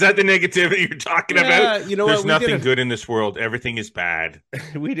that the negativity you're talking about? You know There's what? nothing good in this world. Everything is bad.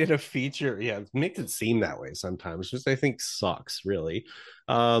 We did a feature. Yeah, it makes it seem that way sometimes, which I think sucks, really.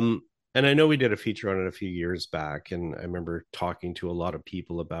 And I know we did a feature on it a few years back, and I remember talking to a lot of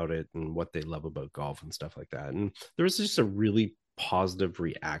people about it and what they love about golf and stuff like that. And there was just a really positive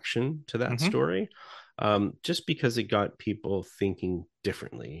reaction to that story, just because it got people thinking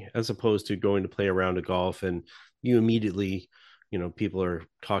differently, as opposed to going to play a round of golf and you immediately, people are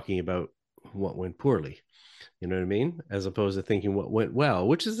talking about what went poorly. You know what I mean? As opposed to thinking what went well,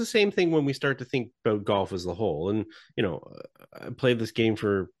 which is the same thing when we start to think about golf as a whole. And, I played this game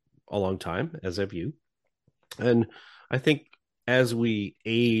for a long time, as have you. And I think as we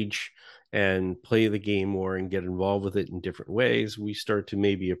age and play the game more and get involved with it in different ways, we start to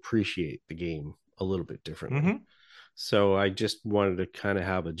maybe appreciate the game a little bit differently. So I just wanted to kind of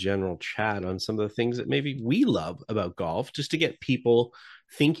have a general chat on some of the things that maybe we love about golf, just to get people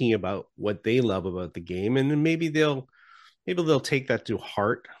thinking about what they love about the game. And then maybe they'll take that to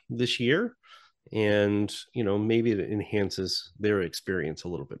heart this year. And, maybe it enhances their experience a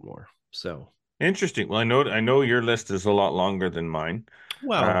little bit more. So interesting. Well, I know your list is a lot longer than mine.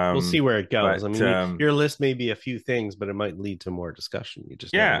 Well, we'll see where it goes. But, I mean, your list may be a few things, but it might lead to more discussion. You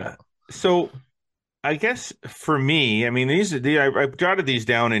just never know. So I guess for me, I mean, I jotted these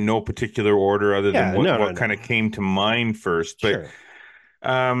down in no particular order other than what kind of came to mind first. But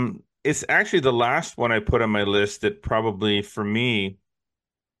it's actually the last one I put on my list that probably for me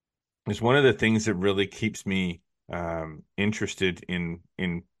is one of the things that really keeps me interested in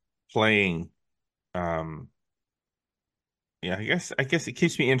playing. I guess it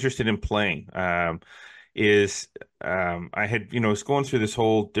keeps me interested in playing. I had was going through this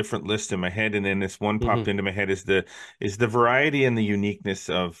whole different list in my head, and then this one popped into my head is the variety and the uniqueness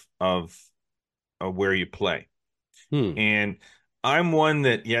of where you play. And I'm one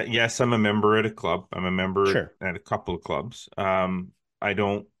that yes, I'm a member at a club. I'm a member at a couple of clubs. I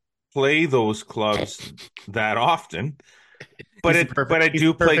don't play those clubs that often, but I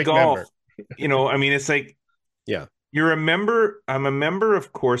do play golf. I mean, it's like you're a member. I'm a member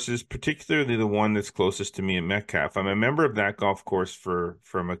of courses, particularly the one that's closest to me at Metcalf. I'm a member of that golf course for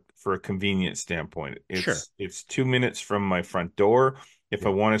a convenience standpoint. It's 2 minutes from my front door. If I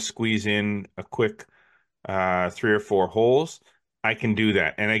want to squeeze in a quick 3 or 4 holes, I can do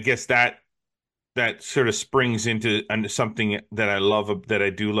that. And I guess that sort of springs into something that I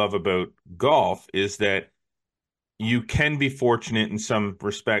do love about golf is that you can be fortunate in some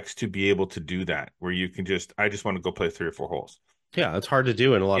respects to be able to do that, where you can I just want to go play 3 or 4 holes. Yeah, it's hard to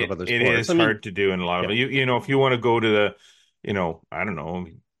do in a lot of other sports. It is hard to do in a lot of it. If you want to go to the, I don't know,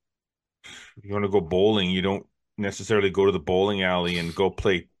 if you want to go bowling, you don't necessarily go to the bowling alley and go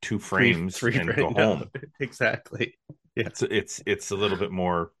play 2 frames and go home. Exactly. Yeah, it's a little bit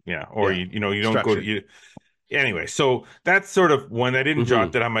more, or you don't structured. Go to anyway. So that's sort of one I didn't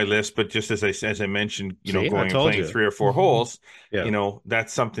jot that on my list, but just as I mentioned, going and playing 3 or 4 holes,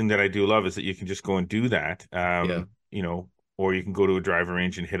 that's something that I do love, is that you can just go and do that. Or you can go to a driver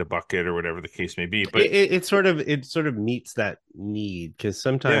range and hit a bucket or whatever the case may be. But it sort of meets that need, because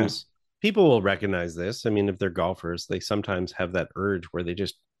sometimes people will recognize this. I mean, if they're golfers, they sometimes have that urge where they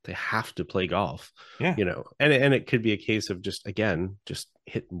have to play golf, and it could be a case of just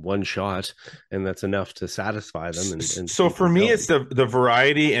hit one shot and that's enough to satisfy them. And so for me, it's the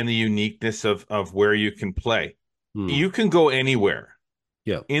variety and the uniqueness of where you can play. You can go anywhere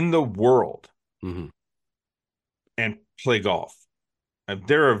in the world and play golf.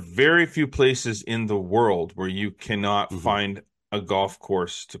 There are very few places in the world where you cannot find a golf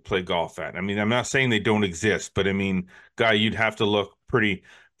course to play golf at. I mean, I'm not saying they don't exist, but I mean, Guy, you'd have to look pretty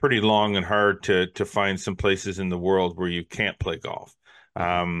long and hard to find some places in the world where you can't play golf.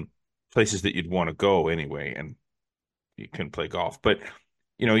 Places that you'd want to go anyway, and you can play golf. But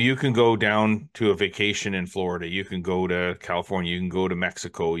you can go down to a vacation in Florida. You can go to California. You can go to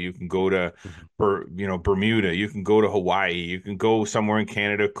Mexico. You can go to, Bermuda. You can go to Hawaii. You can go somewhere in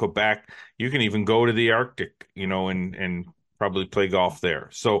Canada, Quebec. You can even go to the Arctic, and probably play golf there.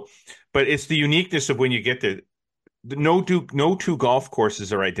 So, but it's the uniqueness of when you get there. No two golf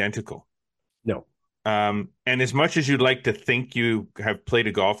courses are identical. No. And as much as you'd like to think you have played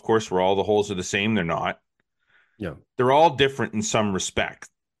a golf course where all the holes are the same, they're not. Yeah. They're all different in some respect.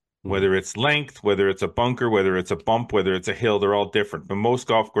 Whether it's length, whether it's a bunker, whether it's a bump, whether it's a hill, they're all different. But most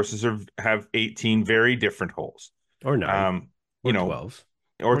golf courses have 18 very different holes. Or 9. Or 12.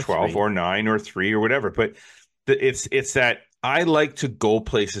 Or 12 or 9 or 3 or whatever. But it's that I like to go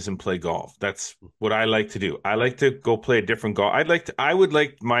places and play golf. That's what I like to do. I like to go play a different golf. I would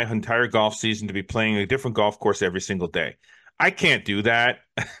like my entire golf season to be playing a different golf course every single day. I can't do that.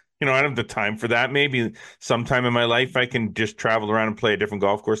 I don't have the time for that. Maybe sometime in my life I can just travel around and play a different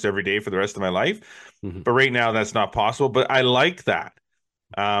golf course every day for the rest of my life. But right now that's not possible. But I like that.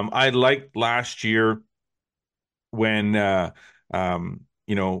 I liked last year when near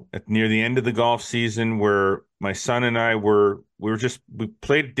the end of the golf season where my son and I we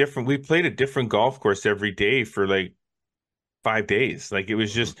played a different golf course every day for like 5 days. Like it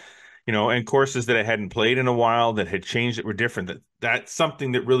was just and courses that I hadn't played in a while that had changed that were different. That's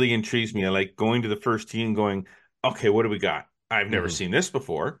something that really intrigues me. I like going to the first tee and going, okay, what do we got? I've never seen this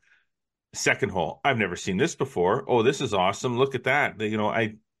before. Second hole, I've never seen this before. Oh, this is awesome. Look at that.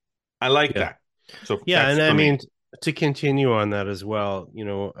 I like that. So yeah, and I mean to continue on that as well,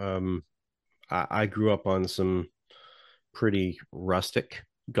 I grew up on some pretty rustic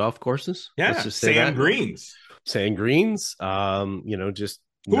golf courses. Yeah, let's just say sand greens. Just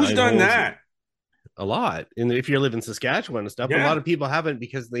who's done that? A lot. And if you live in Saskatchewan and stuff, a lot of people haven't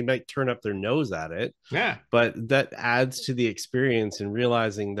because they might turn up their nose at it. Yeah. But that adds to the experience and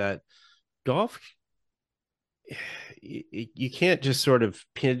realizing that golf, you can't just sort of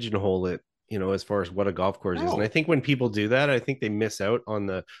pigeonhole it, as far as what a golf course is. And I think when people do that, I think they miss out on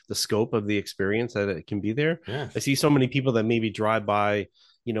the scope of the experience that it can be there. Yeah. I see so many people that maybe drive by,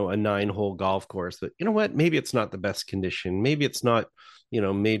 a 9-hole golf course that, what, maybe it's not the best condition. Maybe it's not,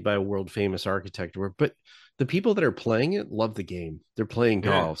 made by a world famous architect, but the people that are playing it love the game. They're playing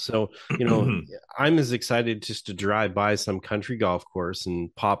golf. So, I'm as excited just to drive by some country golf course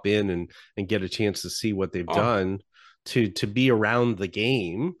and pop in and get a chance to see what they've done to be around the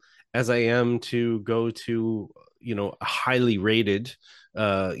game as I am to go to, a highly rated,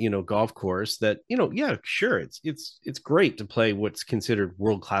 golf course that, sure. It's great to play what's considered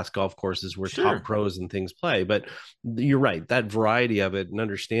world-class golf courses where top pros and things play, but you're right. That variety of it and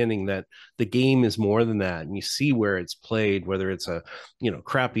understanding that the game is more than that. And you see where it's played, whether it's a,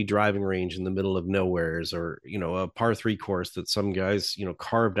 crappy driving range in the middle of nowheres or, a par 3 course that some guys,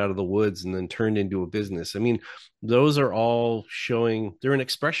 carved out of the woods and then turned into a business. I mean, those are all showing they're an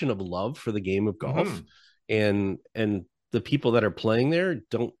expression of love for the game of golf. And the people that are playing there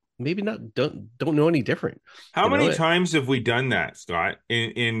don't know any different. How many times have we done that, Scott?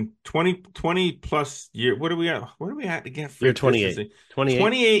 In 20 plus years, what are we at again? You're 28.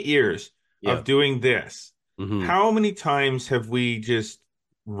 28 years of doing this. How many times have we just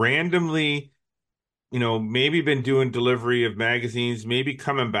randomly, maybe been doing delivery of magazines, maybe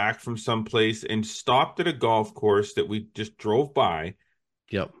coming back from someplace and stopped at a golf course that we just drove by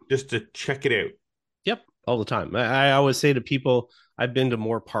just to check it out? Yep. All the time. I always say to people, I've been to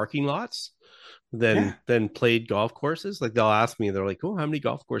more parking lots than played golf courses. Like they'll ask me, they're like, "Oh, how many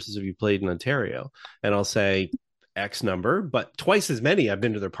golf courses have you played in Ontario?" And I'll say X number, but twice as many I've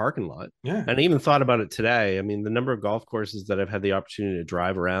been to their parking lot. Yeah. And I even thought about it today. I mean, the number of golf courses that I've had the opportunity to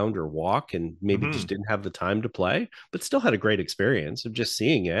drive around or walk and maybe just didn't have the time to play, but still had a great experience of just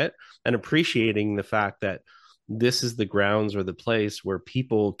seeing it and appreciating the fact that this is the grounds or the place where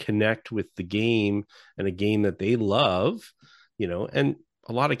people connect with the game and a game that they love, and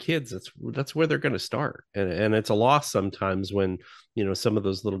a lot of kids, that's where they're going to start. And it's a loss sometimes when, some of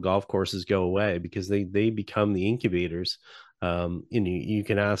those little golf courses go away because they become the incubators. And you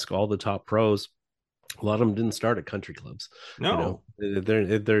can ask all the top pros. A lot of them didn't start at country clubs. No,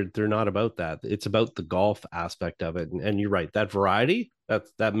 they're not about that. It's about the golf aspect of it. And you're right. That variety,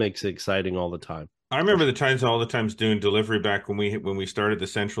 that makes it exciting all the time. I remember all the times doing delivery back when we started the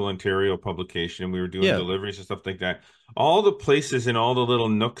Central Ontario publication and we were doing Yeah. deliveries and stuff like that. All the places and all the little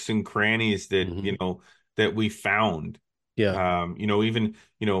nooks and crannies that, Mhm. that we found. Yeah. Even,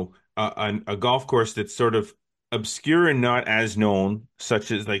 a golf course that's sort of obscure and not as known,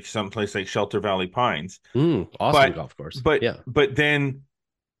 such as like some place like Shelter Valley Pines. Awesome But golf course. but Yeah. but then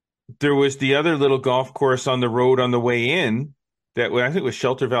there was the other little golf course on the road on the way in that I think was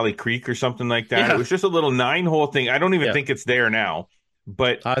Shelter Valley Creek or something like that. Yeah. It was just a little 9-hole thing. I don't even Yeah. think it's there now.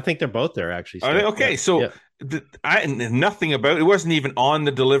 But I think they're both there actually. are they? Still. Okay, Yeah. so Yeah. I nothing about it wasn't even on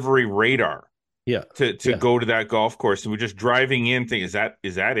the delivery radar Yeah. to Yeah. go to that golf course. And we're just driving in thinking, is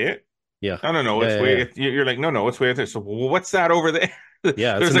that it? Yeah. I don't know. Yeah, It's yeah, way. yeah. You're like, no, it's way out there. So what's that over there?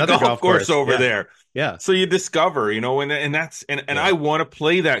 Yeah, it's There's a another golf course over Yeah. there. Yeah. So you discover, and that's and Yeah. I want to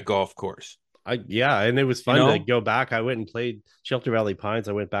play that golf course. And it was fun You know? to go back. I went and played Shelter Valley Pines.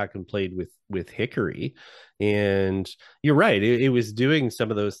 I went back and played with Hickory, and you're right. It was doing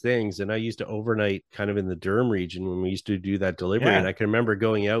some of those things, and I used to overnight kind of in the Durham region when we used to do that delivery. Yeah. And I can remember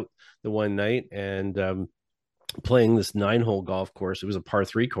going out the one night and playing this 9-hole golf course. It was a par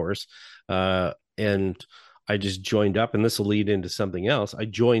 3 course, and I just joined up, and this will lead into something else. I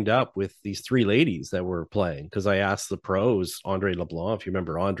joined up with these 3 ladies that were playing because I asked the pros, Andre LeBlanc, if you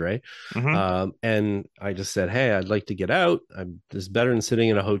remember Andre, Mhm. and I just said, "Hey, I'd like to get out. This is better than sitting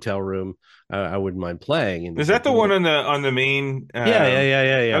in a hotel room. I wouldn't mind playing." And Is that the one on the main? Yeah.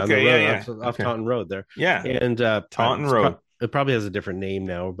 Okay, On the road, yeah. off Okay. Taunton Road there. Yeah. And Taunton Road. It probably has a different name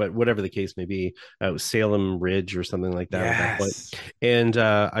now, but whatever the case may be, it was Salem Ridge or something like that at that point. Yes. And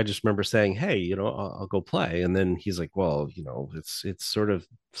I just remember saying, "Hey, I'll go play." And then he's like, "Well, it's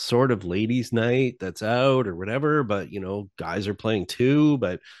sort of ladies' night that's out or whatever, but guys are playing too.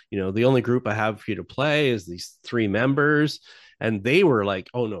 But the only group I have for you to play is these 3 members." And they were like,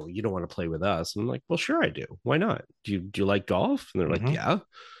 "Oh no, you don't want to play with us." And I'm like, "Well, sure I do. Why not? Do you like golf?" And they're like, Mhm. "Yeah."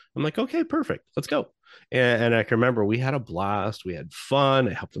 I'm like, "Okay, perfect. Let's go." And I can remember we had a blast. We had fun.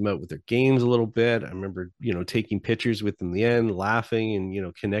 I helped them out with their games a little bit. I remember, taking pictures with them in the end, laughing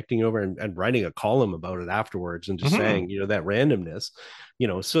and, connecting over and writing a column about it afterwards and just Mhm. saying, that randomness,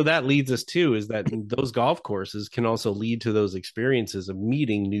 so that leads us to is that those golf courses can also lead to those experiences of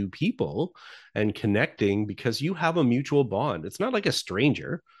meeting new people and connecting because you have a mutual bond. It's not like a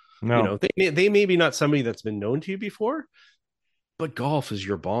stranger. No. They may be not somebody that's been known to you before, but golf is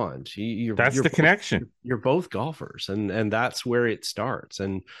your bond. That's you're the both, connection. you're both golfers, and that's where it starts.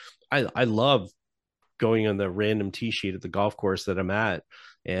 And I love going on the random tee sheet at the golf course that I'm at,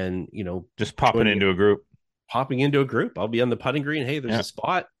 and Just popping into a group. popping into a group. I'll be on the putting green. Hey, there's Yeah. a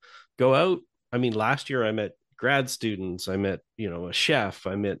spot. Go out. I mean, last year I met grad students. I met a chef.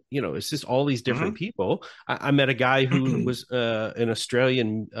 I met it's just all these different people. I met a guy who was an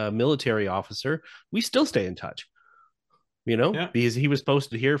Australian military officer. We still stay in touch. Yeah. Because he was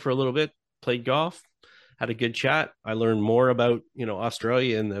posted here for a little bit, played golf, had a good chat. I learned more about,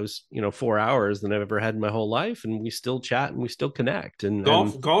 Australia in those, 4 hours than I've ever had in my whole life. And we still chat and we still connect. And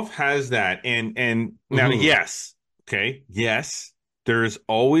Golf has that. And now, Mhm. yes. Okay. Yes. There's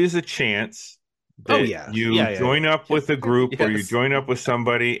always a chance that you join up with a group or you Yes. join up with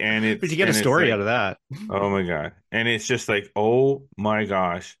somebody and but you get a story out of that. Oh my God. And it's just like, oh my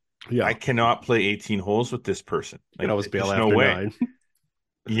gosh. Yeah. I cannot play 18 holes with this person. You can always bail there's after no way. 9.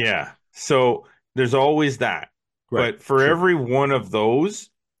 Yeah. So there's always that. Right. But for Sure. every one of those,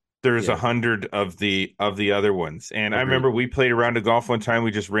 there's Yeah. 100 of the other ones. And I Agreed. remember we played around a golf one time. We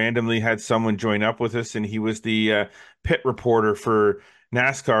just randomly had someone join up with us, and he was the pit reporter for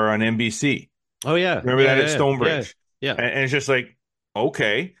NASCAR on NBC. Oh yeah. Remember that at Stonebridge? Yeah. And it's just like,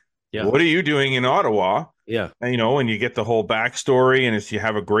 okay, Yeah. what are you doing in Ottawa? Yeah. And, and you get the whole backstory, and you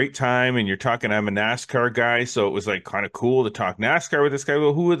have a great time, and you're talking. I'm a NASCAR guy, so it was like kind of cool to talk NASCAR with this guy.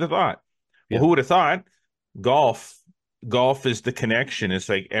 Well, who would have thought? Yeah. Well, who would have thought? Golf is the connection. It's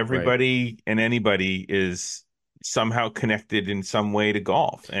like everybody and anybody is somehow connected in some way to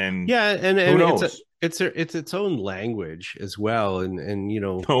golf, and and who knows? it's its own language as well, and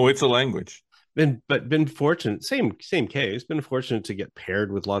Oh, it's a language. been fortunate, same case, been fortunate to get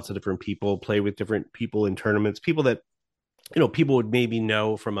paired with lots of different people, play with different people in tournaments, people that people would maybe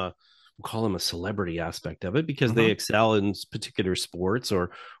know from we'll call them a celebrity aspect of it because they excel in particular sports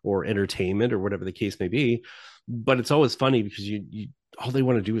or entertainment or whatever the case may be. But it's always funny because you all they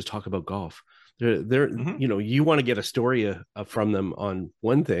want to do is talk about golf. They're you want to get a story from them on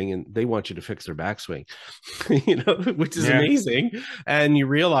one thing, and they want you to fix their backswing, which is amazing. And you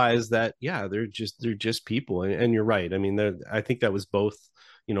realize that they're just people. And you're right. I mean, I think that was both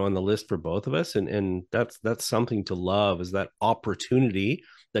on the list for both of us. And that's something to love, is that opportunity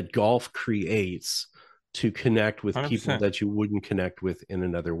that golf creates to connect with people 100%. that you wouldn't connect with in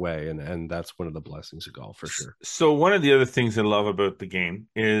another way. And that's one of the blessings of golf for sure. So one of the other things I love about the game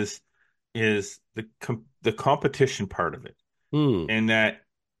is the competition part of it. And that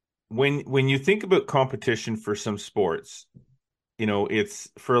when you think about competition for some sports, it's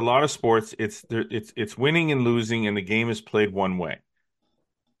for a lot of sports, it's winning and losing, and the game is played one way.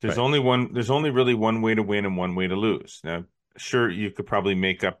 There's only really one way to win and one way to lose. Now, sure, you could probably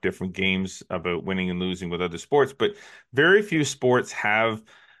make up different games about winning and losing with other sports, but very few sports have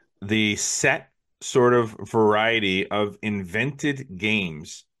the set sort of variety of invented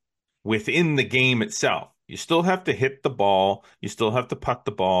games within the game itself. You still have to hit the ball, you still have to putt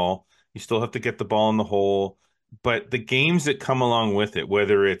the ball, you still have to get the ball in the hole, but the games that come along with it,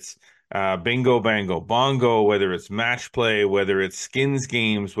 whether it's bingo, bango, bongo, whether it's match play, whether it's skins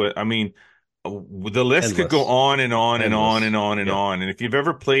games, the list could go on and on and on and on and on. And if you've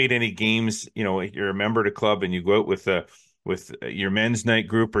ever played any games, you're a member of the club and you go out with your men's night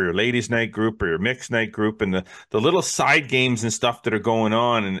group or your ladies' night group or your mixed night group, and the little side games and stuff that are going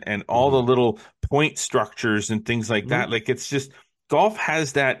on, and all the little point structures and things like that. Like, it's just, golf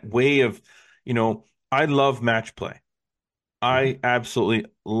has that way of, I love match play. I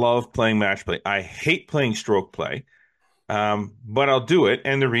absolutely love playing match play. I hate playing stroke play. But I'll do it.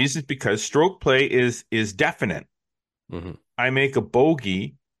 And the reason is because stroke play is definite. I make a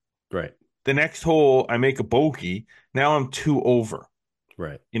bogey. Right. The next hole, I make a bogey. Now I'm 2 over.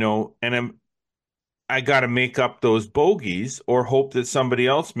 Right. And I got to make up those bogeys or hope that somebody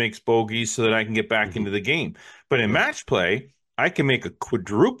else makes bogeys so that I can get back into the game. But in match play, I can make a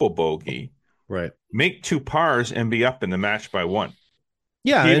quadruple bogey, right, make 2 pars, and be up in the match by 1.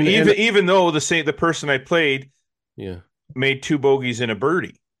 Yeah. Even though the person I played made 2 bogeys and a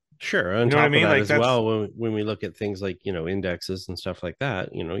birdie. Sure. On top of that as well, when we look at things like, indexes and stuff like that,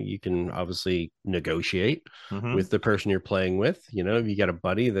 you can obviously negotiate with the person you're playing with. If you got a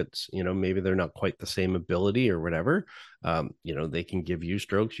buddy that's, maybe they're not quite the same ability or whatever, they can give you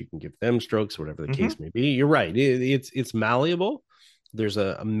strokes, you can give them strokes, whatever the case may be. You're right. It's malleable. There's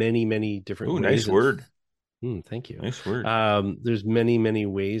many different ways. Nice word. Thank you. Nice word. There's many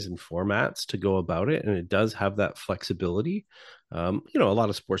ways and formats to go about it, and it does have that flexibility. A lot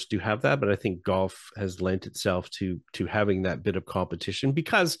of sports do have that, but I think golf has lent itself to having that bit of competition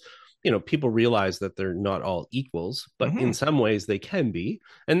because, people realize that they're not all equals, but in some ways they can be,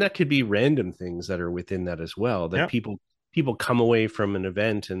 and that could be random things that are within that as well. That people come away from an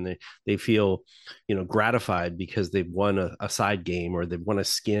event and they feel, gratified because they've won a side game, or they've won a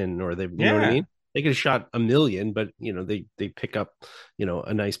skin, or they've, you know what I mean? They could have shot a million, but they pick up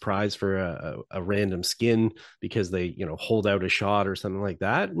a nice prize for a random skin because they hold out a shot or something like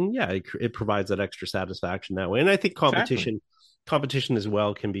that, and it provides that extra satisfaction that way. And I think competition as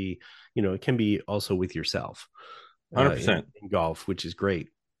well can be it can be also with yourself, 100% in golf, which is great.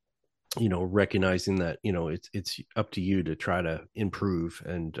 Recognizing that it's up to you to try to improve,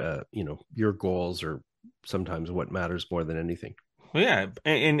 and your goals are sometimes what matters more than anything. Well, yeah,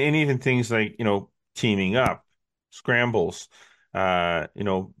 and even things like, teaming up, scrambles,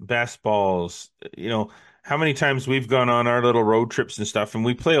 best balls, how many times we've gone on our little road trips and stuff, and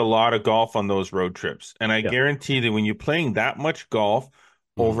we play a lot of golf on those road trips. And I guarantee that when you're playing that much golf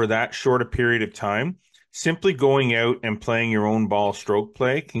over that short a period of time, simply going out and playing your own ball stroke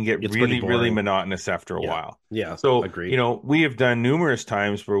play can get really monotonous after a while. Yeah. So, agreed. We have done numerous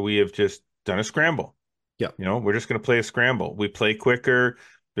times where we have just done a scramble. Yeah. We're just going to play a scramble. We play quicker.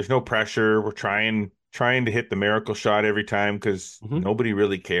 There's no pressure. We're trying to hit the miracle shot every time because nobody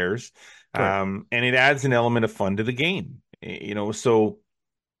really cares. Right. And it adds an element of fun to the game. So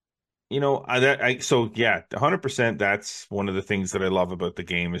 100%. That's one of the things that I love about the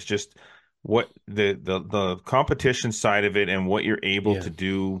game is just what the competition side of it and what you're able to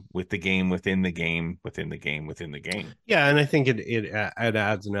do with the game within the game. Yeah, and I think it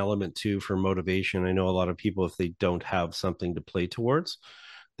adds an element too for motivation. I know a lot of people, if they don't have something to play towards,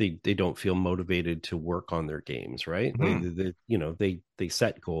 they don't feel motivated to work on their games, right? They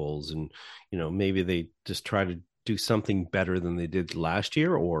set goals, and maybe they just try to do something better than they did last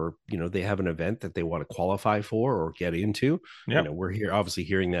year, or they have an event that they want to qualify for or get into. We're obviously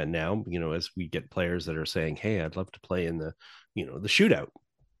hearing that now, as we get players that are saying, hey, I'd love to play in the the shootout.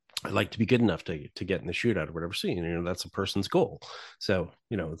 I'd like to be good enough to get in the shootout or whatever. So that's a person's goal. So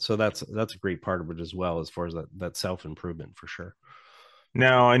so that's a great part of it as well, as far as that self-improvement for sure.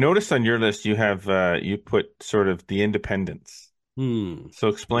 Now, I noticed on your list you have you put sort of the independence. So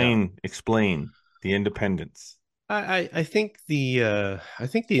explain the independence. I think the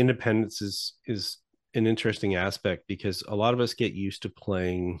independence is an interesting aspect because a lot of us get used to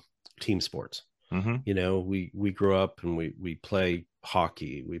playing team sports. Mm-hmm. You know, we grow up and we play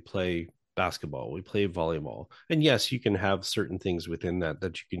hockey, we play basketball, we play volleyball, and yes, you can have certain things within that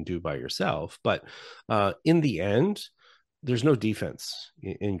you can do by yourself, but in the end, there's no defense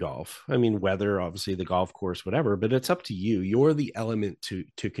in golf. I mean, weather, obviously, the golf course, whatever, but it's up to you. You're the element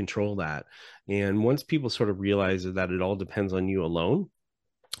to control that. And once people sort of realize that it all depends on you alone,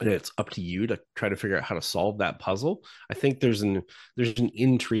 and it's up to you to try to figure out how to solve that puzzle. I think there's an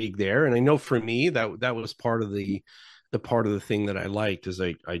intrigue there, and I know for me that was part of the part of the thing that I liked is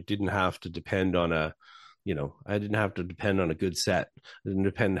I didn't have to depend on a I didn't have to depend on a good set. I didn't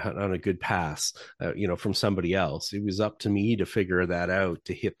depend on a good pass, from somebody else. It was up to me to figure that out,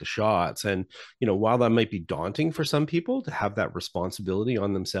 to hit the shots. And, while that might be daunting for some people to have that responsibility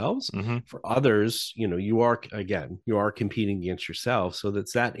on themselves, Mm-hmm. for others, you are competing against yourself. So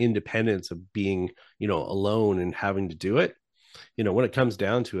that's that independence of being, alone and having to do it. When it comes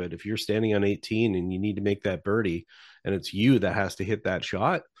down to it, if you're standing on 18 and you need to make that birdie and it's you that has to hit that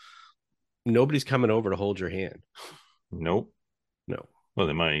shot, nobody's coming over to hold your hand. Nope. No. Well,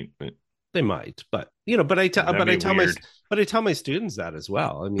 they might. But... They might, but I tell my students that as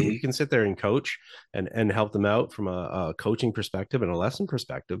well. I mean, you can sit there and coach and help them out from a coaching perspective and a lesson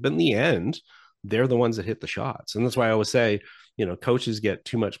perspective, but in the end, they're the ones that hit the shots. And that's why I always say, coaches get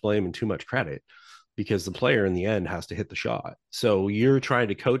too much blame and too much credit because the player in the end has to hit the shot. So you're trying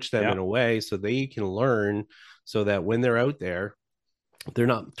to coach them in a way so they can learn, so that when they're out there, they're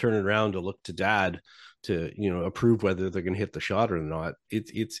not turning around to look to dad to approve whether they're going to hit the shot or not.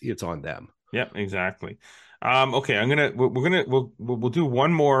 It's on them. Yeah, exactly. Okay, we'll do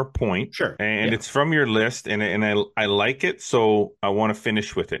one more point. Sure. And it's from your list, and I like it, so I want to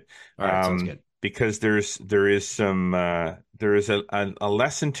finish with it. All right, sounds good. Because there is a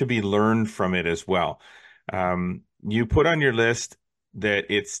lesson to be learned from it as well. You put on your list that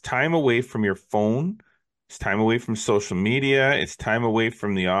it's time away from your phone. It's time away from social media. It's time away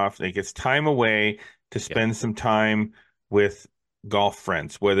from it's time away to spend some time with golf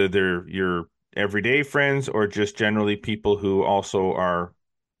friends, whether they're your everyday friends or just generally people who also are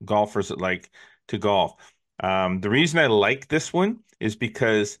golfers that like to golf. The reason I like this one is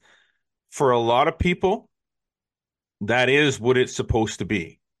because for a lot of people, that is what it's supposed to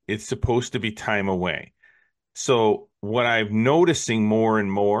be. It's supposed to be time away. So what I'm noticing more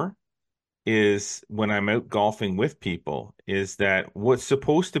and more is when I'm out golfing with people is that what's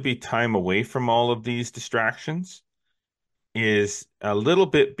supposed to be time away from all of these distractions is a little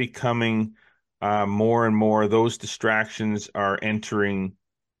bit becoming more and more. Those distractions are entering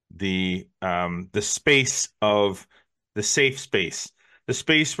the space of the safe space, the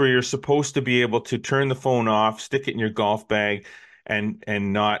space where you're supposed to be able to turn the phone off, stick it in your golf bag, and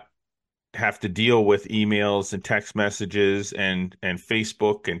not have to deal with emails and text messages and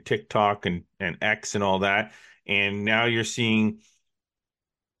Facebook and TikTok and X and all that. And now you're seeing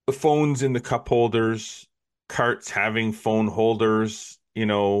the phones in the cup holders, carts having phone holders,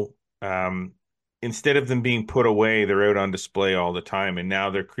 instead of them being put away, they're out on display all the time. And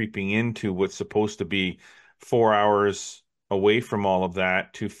now they're creeping into what's supposed to be 4 hours away from all of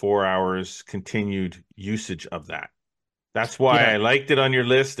that to 4 hours continued usage of that. That's why I liked it on your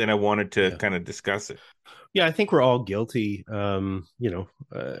list, and I wanted to kind of discuss it. Yeah, I think we're all guilty. There's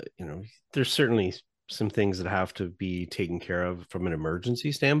certainly some things that have to be taken care of from an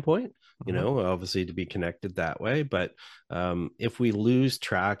emergency standpoint, obviously to be connected that way. But if we lose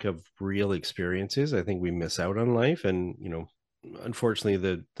track of real experiences, I think we miss out on life. And,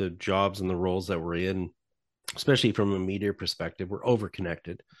 unfortunately, the jobs and the roles that we're in, especially from a media perspective, we're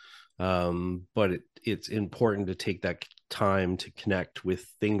overconnected. But it's important to take that time to connect with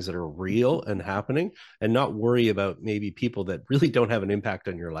things that are real and happening and not worry about maybe people that really don't have an impact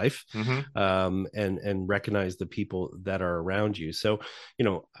on your life, and recognize the people that are around you. So,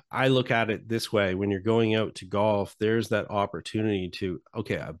 I look at it this way: when you're going out to golf, there's that opportunity to,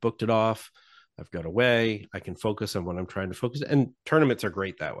 okay, I booked it off. I've got away. I can focus on what I'm trying to focus. And tournaments are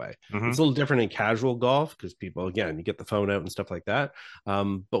great that way. It's a little different in casual golf because people, again, you get the phone out and stuff like that.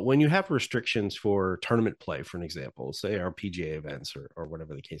 But when you have restrictions for tournament play, for an example, say our PGA events or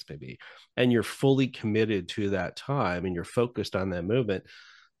whatever the case may be, and you're fully committed to that time and you're focused on that movement,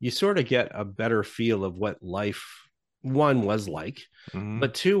 you sort of get a better feel of what life, one, was like,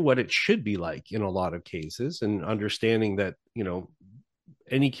 but two, what it should be like in a lot of cases, and understanding that,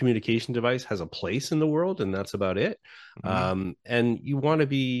 any communication device has a place in the world, and that's about it. And you want to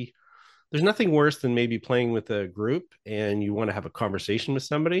be there's nothing worse than maybe playing with a group and you want to have a conversation with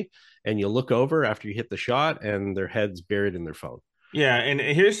somebody and you look over after you hit the shot and their head's buried in their phone. Yeah, and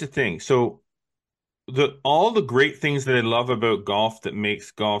here's the thing. So all the great things that I love about golf that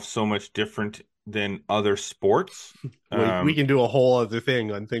makes golf so much different than other sports. We can do a whole other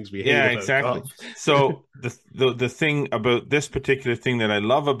thing on things we hate about exactly. golf. So the thing about this particular thing that I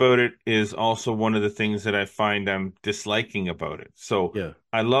love about it is also one of the things that I find I'm disliking about it. So Yeah.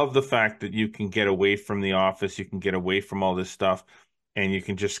 I love the fact that you can get away from the office, you can get away from all this stuff, and you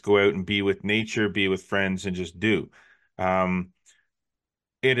can just go out and be with nature, be with friends, and just do.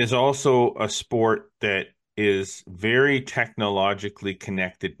 It is also a sport that is very technologically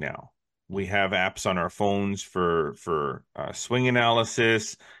connected now. We have apps on our phones for swing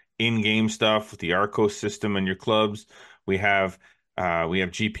analysis, in-game stuff with the Arco system and your clubs. We have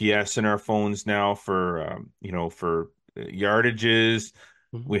GPS in our phones now for yardages.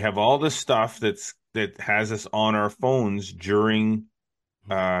 Mhm. We have all this stuff that has us on our phones during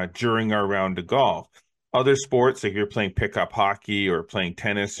our round of golf. Other sports, like if you're playing pickup hockey or playing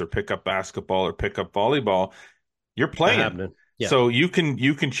tennis or pickup basketball or pickup volleyball, you're playing. Yeah. So you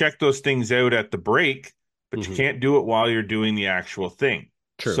can check those things out at the break, but you can't do it while you're doing the actual thing.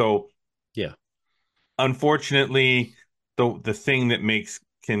 True. So yeah, unfortunately, the thing that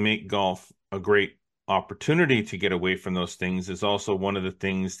can make golf a great opportunity to get away from those things is also one of the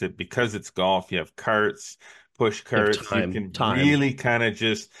things that, because it's golf, you have carts, push carts, you can really kind of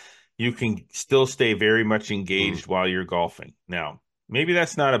you can still stay very much engaged while you're golfing. Now, maybe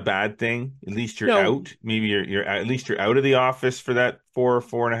that's not a bad thing. At least you're out. Maybe you're at least you're out of the office for that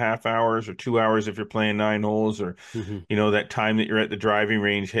 4.5 hours or 2 hours if you're playing 9 holes, or that time that you're at the driving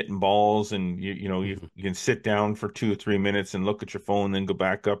range hitting balls, and you can sit down for 2 or 3 minutes and look at your phone, then go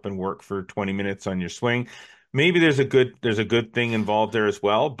back up and work for 20 minutes on your swing. Maybe there's a good thing involved there as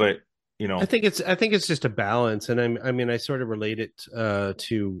well, but I think it's just a balance. And I sort of relate it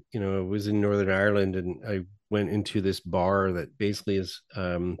to, I was in Northern Ireland and I went into this bar that basically is,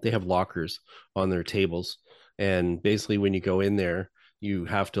 they have lockers on their tables. And basically when you go in there, you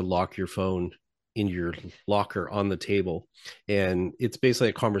have to lock your phone in your locker on the table. And it's basically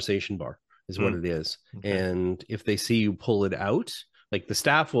a conversation bar is what it is. Okay. And if they see you pull it out, like the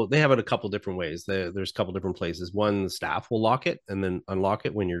staff they have it a couple different ways. There's a couple different places. One, the staff will lock it and then unlock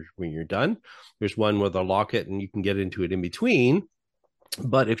it when you're done. There's one where they'll lock it and you can get into it in between.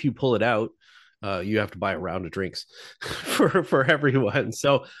 But if you pull it out, you have to buy a round of drinks for everyone.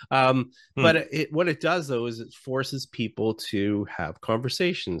 So, but what it does though is it forces people to have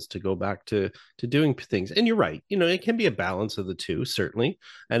conversations, to go back to doing things. And you're right, it can be a balance of the two, certainly,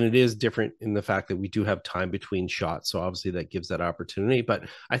 and it is different in the fact that we do have time between shots. So obviously that gives that opportunity. But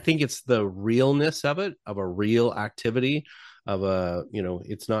I think it's the realness of it, of a real activity, of you're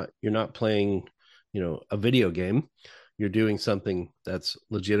not playing, a video game. You're doing something that's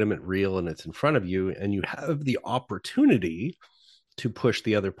legitimate, real, and it's in front of you, and you have the opportunity to push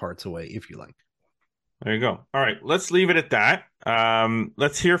the other parts away if you like. There you go. All right, let's leave it at that.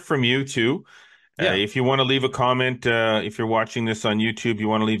 Let's hear from you too. Yeah. If you want to leave a comment, if you're watching this on YouTube, you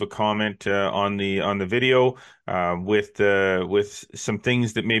want to leave a comment on the video with some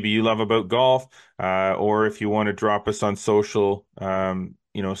things that maybe you love about golf, or if you want to drop us on social.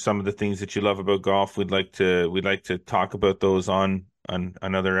 Some of the things that you love about golf, we'd like to talk about those on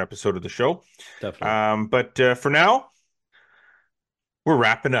another episode of the show. Definitely. But for now, we're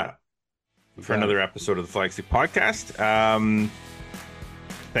wrapping up for another episode of the Flagstick Podcast.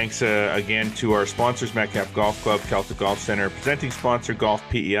 Thanks again to our sponsors, Metcalf Golf Club, Celtic Golf Center, presenting sponsor, Golf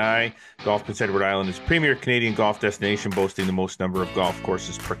PEI. Golf Prince Edward Island is premier Canadian golf destination, boasting the most number of golf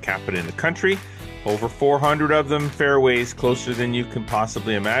courses per capita in the country. Over 400 of them, fairways closer than you can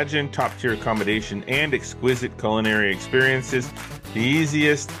possibly imagine, top-tier accommodation, and exquisite culinary experiences. The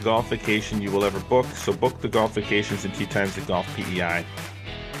easiest golf vacation you will ever book. So book the golf vacations and tee times at golfpei.ca.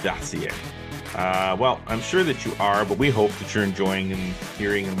 Well, I'm sure that you are, but we hope that you're enjoying and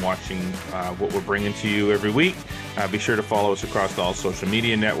hearing and watching what we're bringing to you every week. Be sure to follow us across all social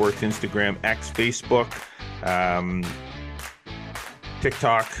media networks, Instagram, X, Facebook,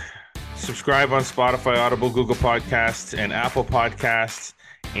 TikTok. Subscribe on Spotify, Audible, Google Podcasts, and Apple Podcasts.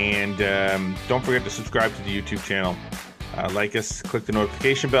 And don't forget to subscribe to the YouTube channel. Like us, click the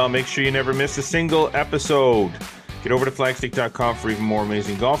notification bell. Make sure you never miss a single episode. Get over to flagstick.com for even more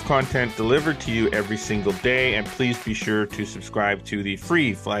amazing golf content delivered to you every single day. And please be sure to subscribe to the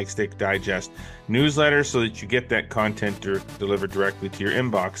free Flagstick Digest newsletter so that you get that content delivered directly to your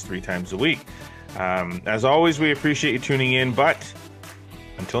inbox 3 times a week. As always, we appreciate you tuning in, but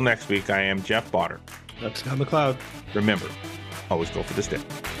until next week, I am Jeff Botter. I'm Scott McLeod. Remember, always go for the stick.